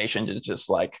disinformation to just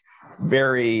like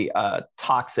very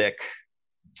toxic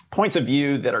points of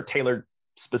view that are tailored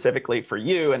specifically for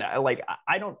you. And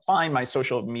I don't find my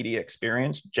social media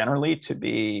experience generally to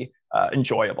be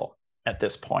enjoyable at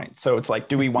this point. So it's like,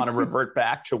 do we want to revert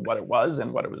back to what it was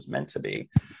and what it was meant to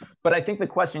be? But I think the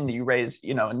question that you raised,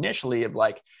 initially, of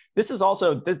like, this is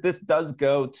also, this does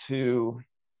go to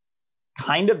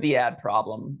kind of the ad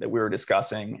problem that we were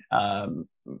discussing,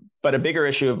 but a bigger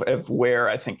issue of where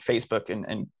I think Facebook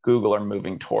and Google are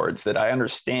moving towards, that I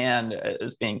understand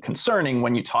as being concerning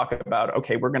when you talk about,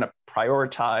 okay, we're going to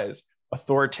prioritize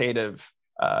authoritative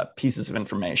pieces of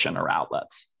information or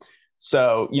outlets.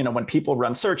 So, when people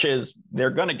run searches,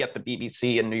 they're going to get the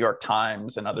BBC and New York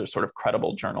Times and other sort of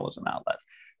credible journalism outlets.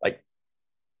 Like,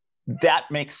 that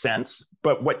makes sense.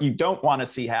 But what you don't want to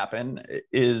see happen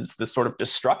is the sort of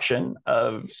destruction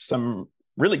of some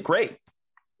really great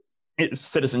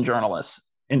citizen journalists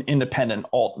and independent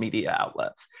alt media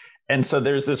outlets. And so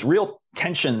there's this real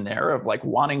tension there of like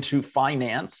wanting to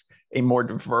finance a more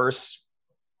diverse,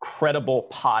 credible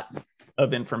pot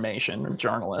of information or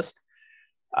journalists,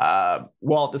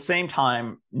 while at the same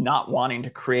time not wanting to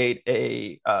create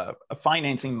a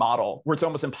financing model where it's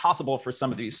almost impossible for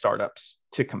some of these startups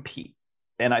to compete.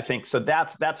 And I think so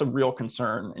that's a real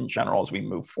concern in general as we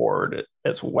move forward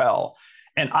as well.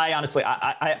 And I honestly,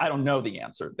 I don't know the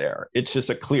answer there. It's just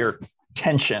a clear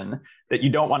tension that you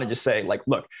don't want to just say like,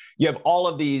 look, you have all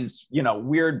of these,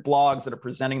 weird blogs that are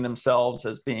presenting themselves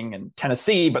as being in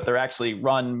Tennessee, but they're actually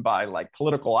run by like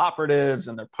political operatives,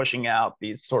 and they're pushing out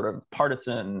these sort of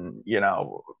partisan,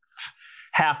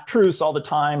 half truths all the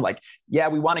time. Like, yeah,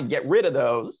 we want to get rid of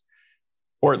those,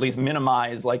 or at least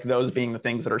minimize like those being the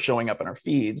things that are showing up in our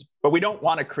feeds. But we don't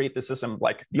want to create the system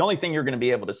like the only thing you're going to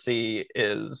be able to see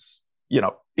is,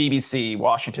 BBC,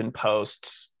 Washington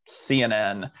Post,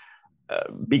 CNN,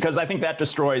 because I think that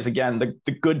destroys, again,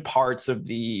 the good parts of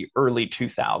the early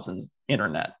 2000s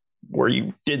internet, where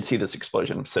you did see this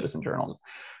explosion of citizen journalism.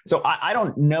 So I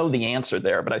don't know the answer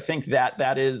there, but I think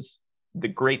that is the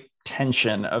great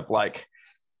tension of like,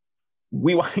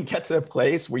 we want to get to a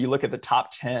place where you look at the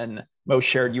top 10 most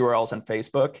shared URLs on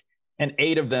Facebook, and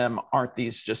 8 of them aren't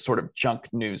these just sort of junk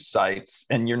news sites,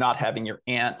 and you're not having your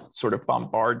aunt sort of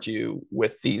bombard you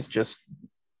with these just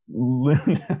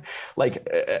like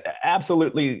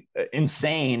absolutely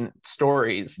insane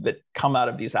stories that come out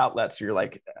of these outlets. You're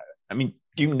like, I mean,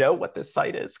 do you know what this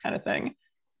site is, kind of thing?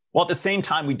 Well, at the same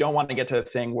time, we don't want to get to a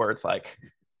thing where it's like,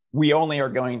 we only are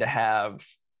going to have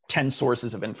 10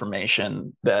 sources of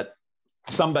information that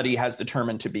somebody has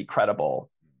determined to be credible,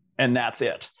 and that's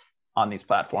it on these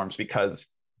platforms. Because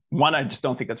one, I just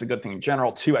don't think that's a good thing in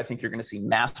general. Two, I think you're going to see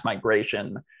mass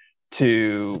migration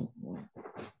to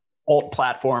alt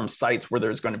platform sites where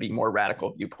there's going to be more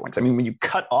radical viewpoints. I mean, when you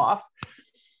cut off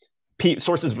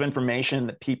sources of information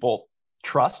that people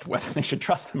trust, whether they should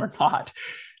trust them or not,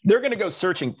 they're going to go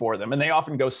searching for them, and they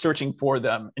often go searching for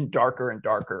them in darker and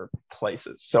darker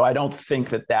places. So I don't think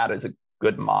that that is a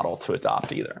good model to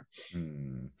adopt either.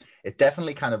 It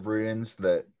definitely kind of ruins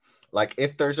the, like,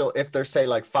 if there's say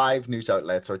like 5 news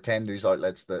outlets or 10 news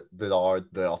outlets that are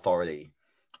the authority,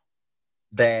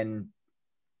 then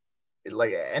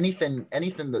like anything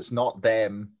that's not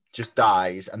them just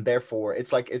dies. And therefore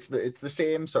it's like it's the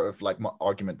same sort of like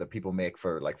argument that people make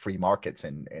for like free markets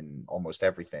in almost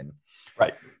everything,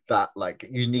 right? That like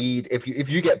you need, if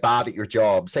you get bad at your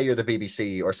job, say you're the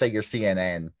BBC or say you're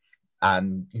CNN,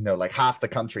 and you know, like half the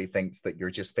country thinks that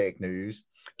you're just fake news,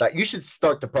 that you should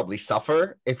start to probably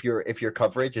suffer if your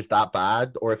coverage is that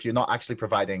bad, or if you're not actually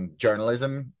providing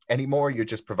journalism anymore, you're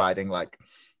just providing like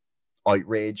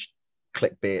outrage,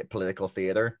 clickbait, political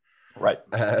theater, right?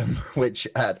 Which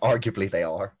arguably they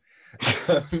are.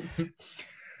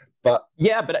 But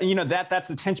yeah, but you know, that's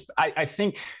the tension. I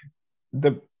think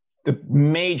the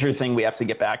major thing we have to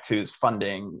get back to is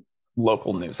funding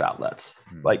local news outlets.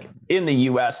 Like in the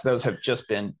US, those have just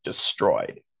been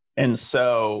destroyed. And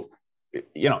so,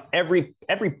 you know, every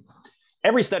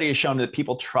study has shown that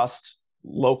people trust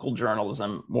local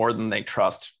journalism more than they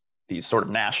trust these sort of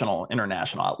national,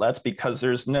 international outlets, because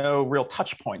there's no real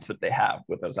touch points that they have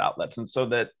with those outlets. And so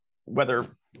that whether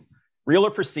real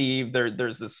or perceived,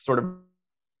 there's this sort of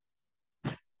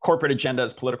corporate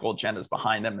agendas, political agendas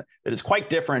behind them that is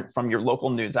quite different from your local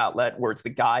news outlet, where it's the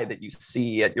guy that you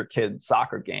see at your kid's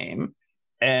soccer game.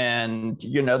 And,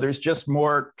 you know, there's just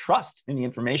more trust in the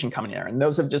information coming there. And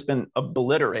those have just been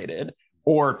obliterated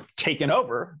or taken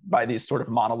over by these sort of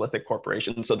monolithic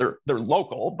corporations. So they're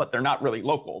local, but they're not really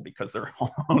local because they're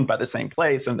owned by the same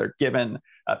place and they're given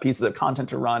pieces of content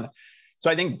to run. So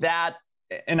I think that,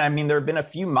 and I mean, there have been a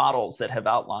few models that have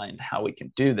outlined how we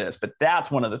can do this, but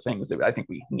that's one of the things that I think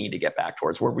we need to get back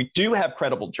towards, where we do have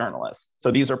credible journalists.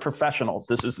 So these are professionals,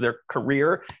 this is their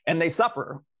career, and they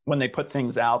suffer when they put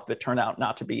things out that turn out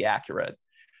not to be accurate.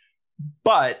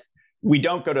 But we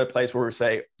don't go to a place where we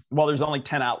say, well, there's only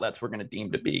 10 outlets we're going to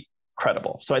deem to be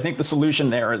credible. So I think the solution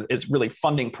there is really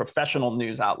funding professional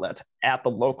news outlets at the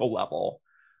local level.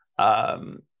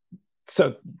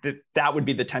 So that would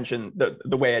be the tension,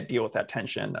 the way I deal with that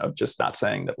tension of just not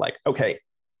saying that, like, okay,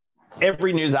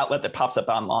 every news outlet that pops up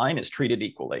online is treated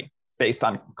equally based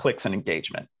on clicks and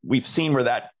engagement. We've seen where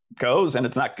that goes, and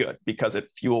it's not good because it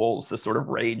fuels the sort of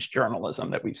rage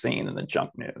journalism that we've seen in the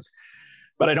junk news.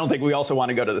 But I don't think we also want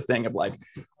to go to the thing of like,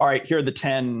 all right, here are the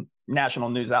 10 national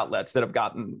news outlets that have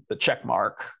gotten the check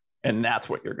mark, and that's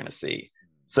what you're going to see.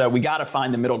 So we got to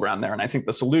find the middle ground there. And I think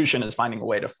the solution is finding a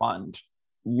way to fund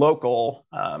local,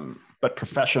 but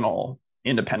professional,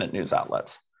 independent news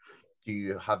outlets. Do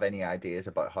you have any ideas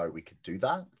about how we could do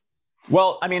that?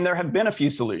 Well, I mean, there have been a few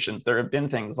solutions. There have been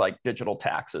things like digital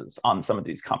taxes on some of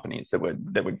these companies that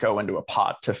would go into a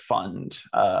pot to fund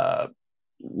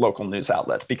local news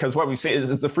outlets, because what we see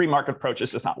is the free market approach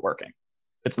is just not working.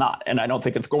 It's not. And I don't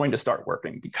think it's going to start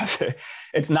working, because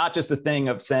it's not just a thing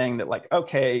of saying that, like,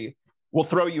 okay, we'll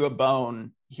throw you a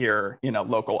bone here, you know,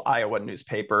 local Iowa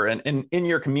newspaper, and in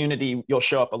your community, you'll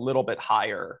show up a little bit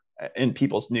higher in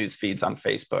people's news feeds on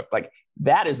Facebook. Like,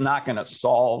 that is not going to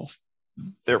solve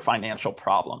their financial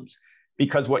problems,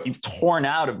 because what you've torn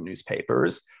out of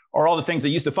newspapers are all the things that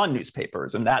used to fund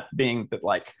newspapers, and that being that,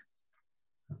 like,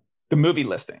 the movie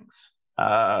listings,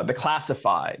 the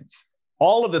classifieds,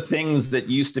 all of the things that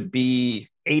used to be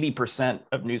 80%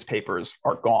 of newspapers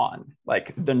are gone.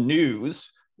 Like, the news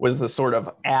was the sort of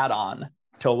add-on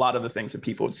to a lot of the things that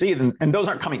people would see, and those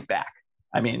aren't coming back.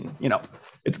 I mean, you know,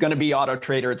 it's going to be Auto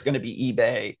Trader, it's going to be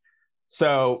eBay.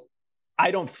 So I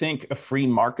don't think a free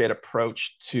market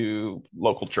approach to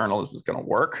local journalism is going to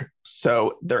work.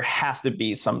 So there has to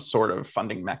be some sort of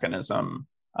funding mechanism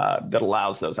that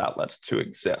allows those outlets to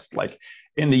exist. Like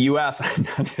in the US,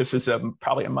 this is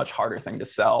probably a much harder thing to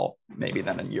sell maybe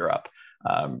than in Europe,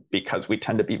 because we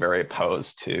tend to be very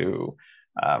opposed to,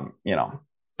 you know,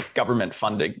 government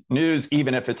funded news,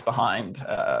 even if it's behind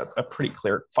a pretty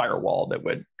clear firewall that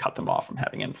would cut them off from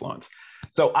having influence.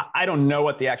 So I don't know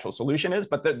what the actual solution is,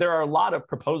 but there are a lot of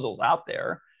proposals out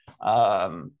there,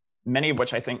 many of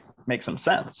which I think make some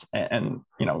sense. And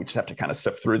you know, we just have to kind of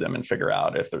sift through them and figure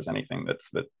out if there's anything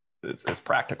that is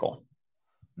practical.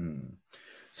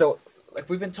 So like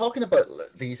we've been talking about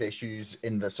these issues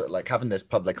in the sort of like having this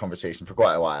public conversation for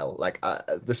quite a while. Like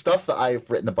the stuff that I've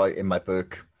written about in my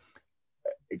book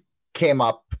came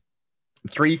up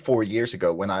 3-4 years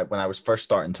ago when I was first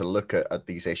starting to look at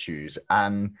these issues,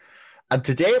 and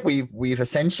today we've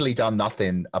essentially done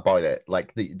nothing about it.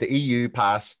 Like the EU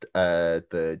passed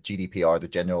the GDPR, the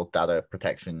General Data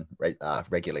Protection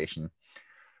Regulation,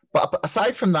 but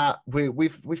aside from that,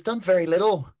 we've done very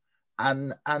little,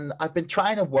 and I've been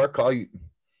trying to work out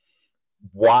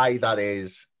why that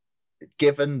is,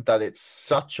 given that it's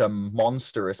such a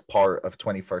monstrous part of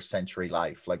 21st century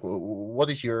life. Like, what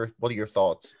are your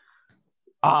thoughts?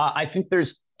 I think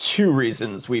there's two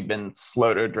reasons we've been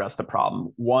slow to address the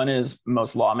problem. One is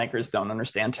most lawmakers don't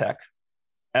understand tech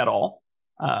at all.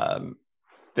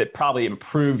 That probably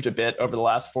improved a bit over the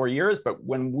last 4 years, but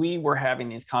when we were having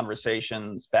these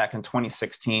conversations back in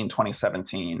 2016,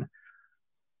 2017,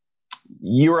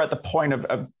 you were at the point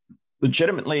of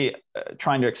legitimately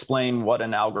trying to explain what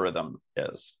an algorithm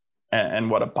is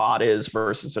and what a bot is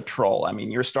versus a troll. I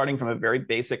mean, you're starting from a very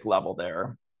basic level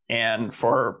there. And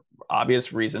for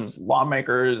obvious reasons,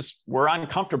 lawmakers were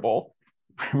uncomfortable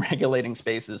regulating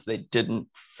spaces they didn't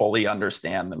fully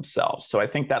understand themselves. So I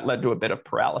think that led to a bit of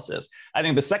paralysis. I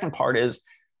think the second part is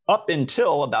up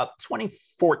until about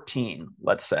 2014,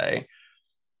 let's say,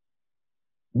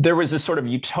 there was this sort of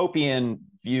utopian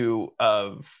view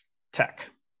of tech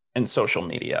and social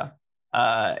media.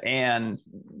 And,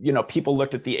 you know, people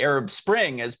looked at the Arab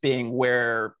Spring as being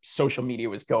where social media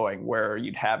was going, where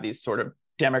you'd have these sort of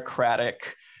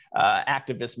democratic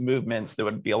activist movements that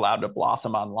would be allowed to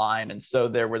blossom online. And so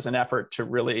there was an effort to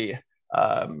really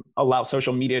allow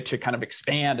social media to kind of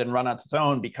expand and run on its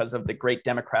own because of the great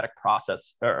democratic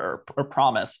process or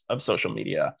promise of social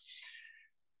media.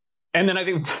 And then I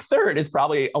think the third is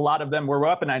probably a lot of them were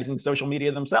weaponizing social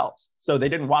media themselves. So they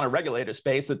didn't want to regulate a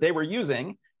space that they were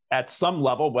using at some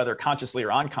level, whether consciously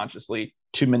or unconsciously,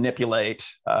 to manipulate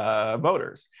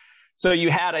voters. So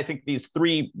you had, I think, these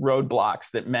three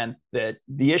roadblocks that meant that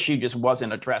the issue just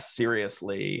wasn't addressed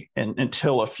seriously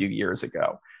until a few years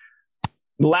ago.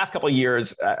 The last couple of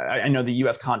years, I know the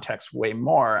US context way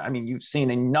more. I mean, you've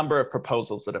seen a number of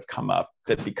proposals that have come up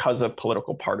that because of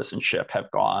political partisanship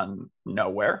have gone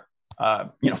nowhere.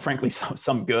 Frankly,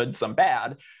 some good, some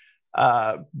bad.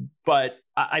 But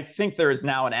I think there is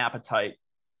now an appetite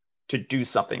to do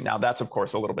something. Now, that's, of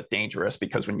course, a little bit dangerous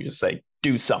because when you just say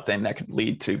do something, that could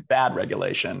lead to bad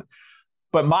regulation.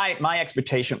 But my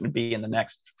expectation would be in the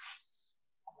next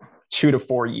 2 to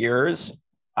 4 years,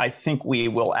 I think we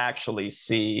will actually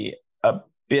see a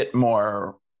bit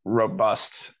more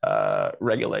robust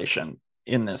regulation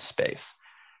in this space,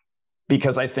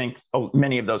 because I think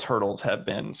many of those hurdles have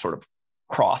been sort of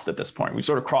crossed at this point. We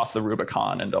sort of crossed the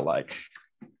Rubicon into like,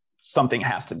 something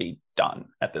has to be done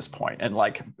at this point. And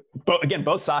like, again,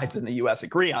 both sides in the US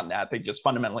agree on that. They just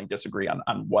fundamentally disagree on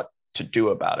what to do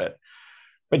about it.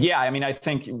 But yeah, I mean, I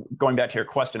think going back to your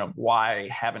question of why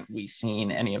haven't we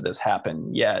seen any of this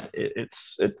happen yet,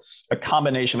 it's a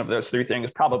combination of those three things,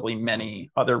 probably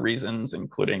many other reasons,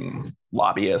 including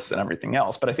lobbyists and everything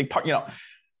else. But I think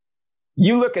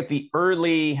you look at the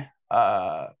early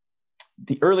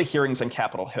hearings on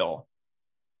Capitol Hill,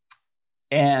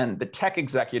 and the tech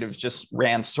executives just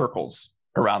ran circles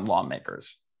around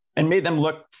lawmakers and made them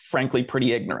look, frankly,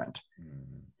 pretty ignorant.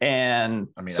 And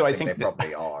I mean, so I think they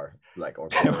probably are, like, or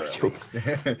better at least.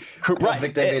 I don't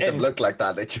think they made them look like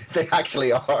that. They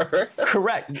actually are.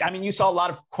 Correct. I mean, you saw a lot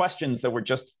of questions that were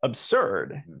just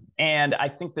absurd. And I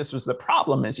think this was the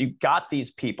problem, is you got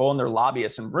these people and their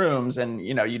lobbyists in rooms, and,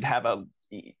 you know, you'd have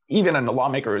even a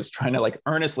lawmaker who's trying to like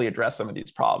earnestly address some of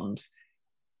these problems,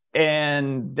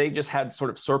 and they just had sort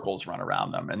of circles run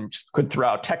around them and just could throw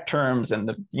out tech terms and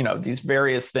these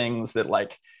various things that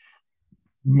like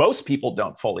most people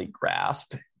don't fully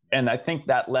grasp. And I think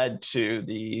that led to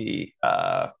the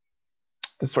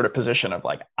sort of position of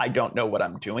like, I don't know what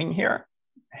I'm doing here,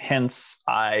 hence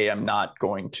I am not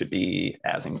going to be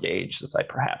as engaged as I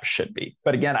perhaps should be.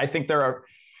 But again, I think there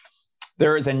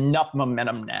is enough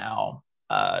momentum now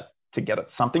to get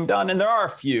something done, and there are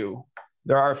a few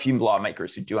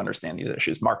lawmakers who do understand these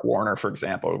issues. Mark Warner, for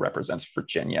example, who represents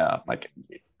Virginia, like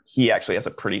he actually has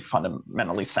a pretty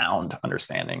fundamentally sound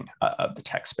understanding of the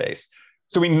tech space.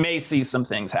 So we may see some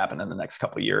things happen in the next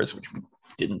couple of years, which we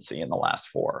didn't see in the last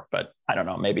 4. But I don't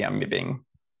know, maybe I'm being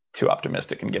too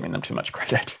optimistic and giving them too much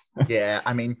credit. Yeah,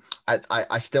 I mean,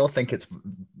 I still think it's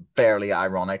fairly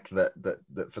ironic that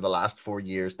for the last 4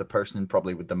 years, the person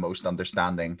probably with the most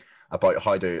understanding about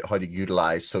how to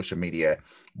utilize social media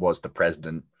was the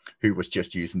president, who was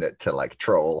just using it to like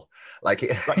troll, like,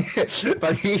 right.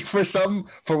 But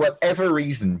for whatever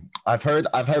reason, I've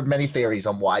heard many theories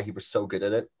on why he was so good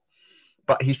at it,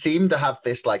 but he seemed to have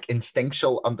this like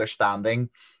instinctual understanding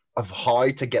of how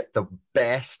to get the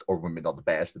best, or maybe not the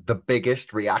best, the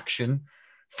biggest reaction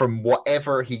from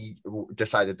whatever he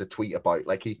decided to tweet about.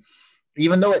 Like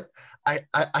even though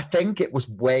I think it was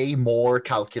way more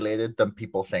calculated than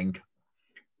people think.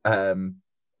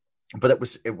 But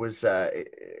it's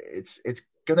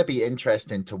going to be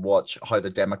interesting to watch how the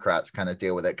Democrats kind of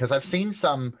deal with it, because I've seen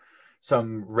some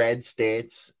red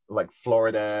states like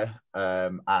Florida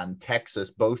and Texas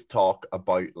both talk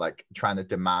about like trying to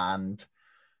demand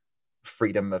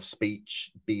freedom of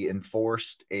speech be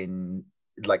enforced in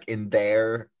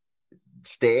their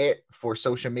state for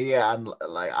social media, and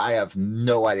like I have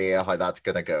no idea how that's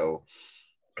going to go.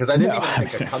 Because I didn't even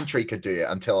think a country could do it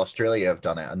until Australia have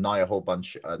done it, and now a whole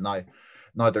bunch.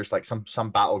 Now there's like some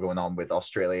battle going on with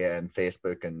Australia and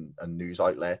Facebook and news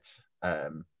outlets.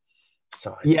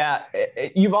 So yeah,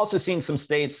 you've also seen some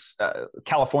states.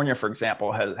 California, for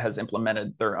example, has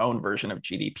implemented their own version of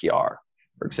GDPR,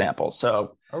 for example.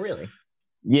 So, oh really?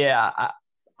 Yeah,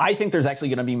 I think there's actually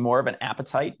going to be more of an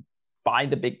appetite by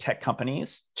the big tech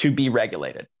companies to be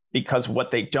regulated, because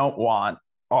what they don't want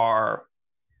are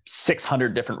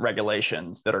 600 different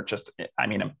regulations that are just, I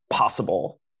mean,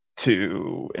 impossible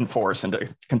to enforce and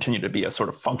to continue to be a sort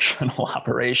of functional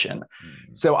operation.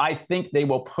 So I think they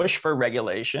will push for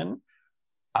regulation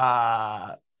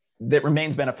that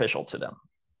remains beneficial to them.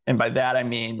 And by that, I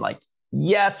mean, like,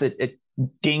 yes, it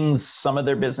dings some of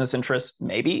their business interests,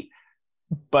 maybe,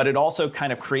 but it also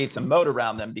kind of creates a moat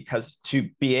around them, because to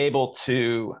be able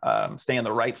to stay on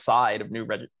the right side of new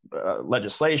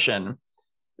legislation,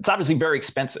 it's obviously very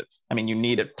expensive. I mean, you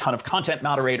need a ton of content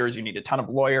moderators, you need a ton of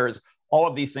lawyers. All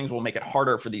of these things will make it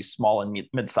harder for these small and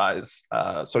mid-size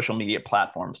social media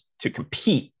platforms to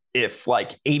compete if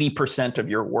like 80% of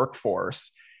your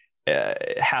workforce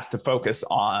has to focus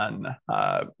on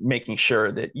making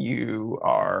sure that you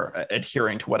are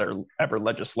adhering to whatever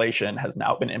legislation has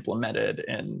now been implemented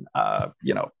in,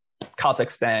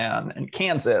 Kazakhstan and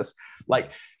Kansas. Like,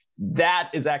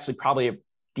 that is actually probably a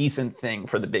decent thing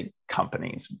for the big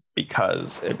companies,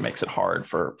 because it makes it hard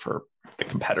for the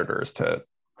competitors to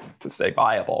stay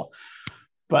viable.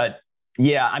 But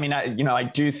yeah, I mean, I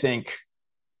do think,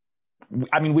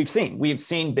 I mean, we've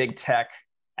seen big tech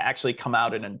actually come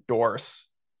out and endorse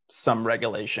some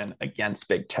regulation against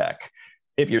big tech.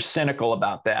 If you're cynical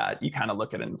about that, you kind of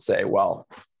look at it and say, well,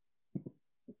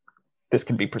 this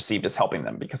can be perceived as helping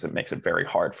them because it makes it very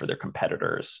hard for their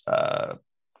competitors to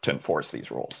enforce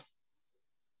these rules.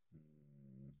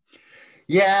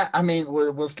 Yeah, I mean,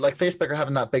 was like Facebook are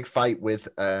having that big fight with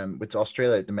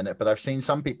Australia at the minute, but I've seen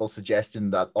some people suggesting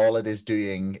that all it is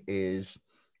doing is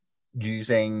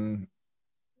using,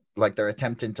 like, they're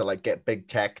attempting to like get big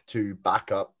tech to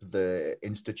back up the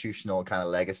institutional kind of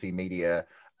legacy media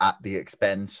at the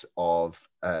expense of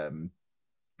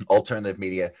alternative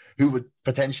media, who would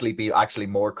potentially be actually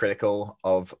more critical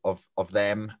of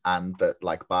them, and that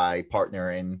like by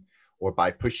partnering or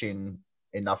by pushing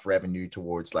enough revenue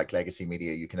towards like legacy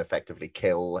media, you can effectively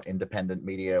kill independent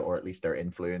media, or at least their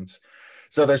influence.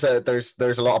 So there's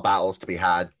a lot of battles to be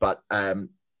had, but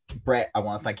Brett, I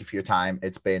want to thank you for your time.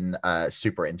 It's been a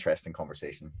super interesting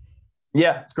conversation.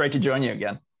 Yeah, it's great to join you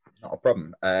again. Not a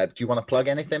problem. Do you want to plug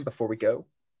anything before we go?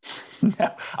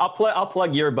 No, I'll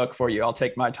plug your book for you. I'll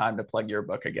take my time to plug your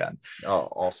book again. Oh,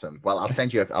 awesome. Well, I'll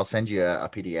send you a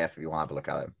PDF if you want to have a look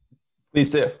at it. Please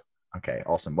do. Okay,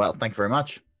 awesome. Well, thank you very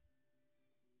much.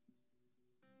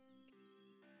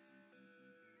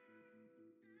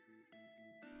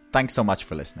 Thanks so much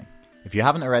for listening. If you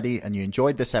haven't already and you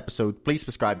enjoyed this episode, please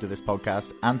subscribe to this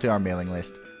podcast and to our mailing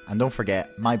list. And don't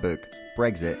forget, my book,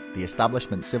 Brexit, The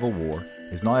Establishment Civil War,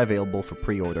 is now available for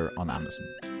pre-order on Amazon.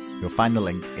 You'll find the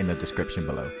link in the description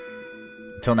below.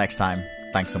 Until next time,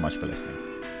 thanks so much for listening.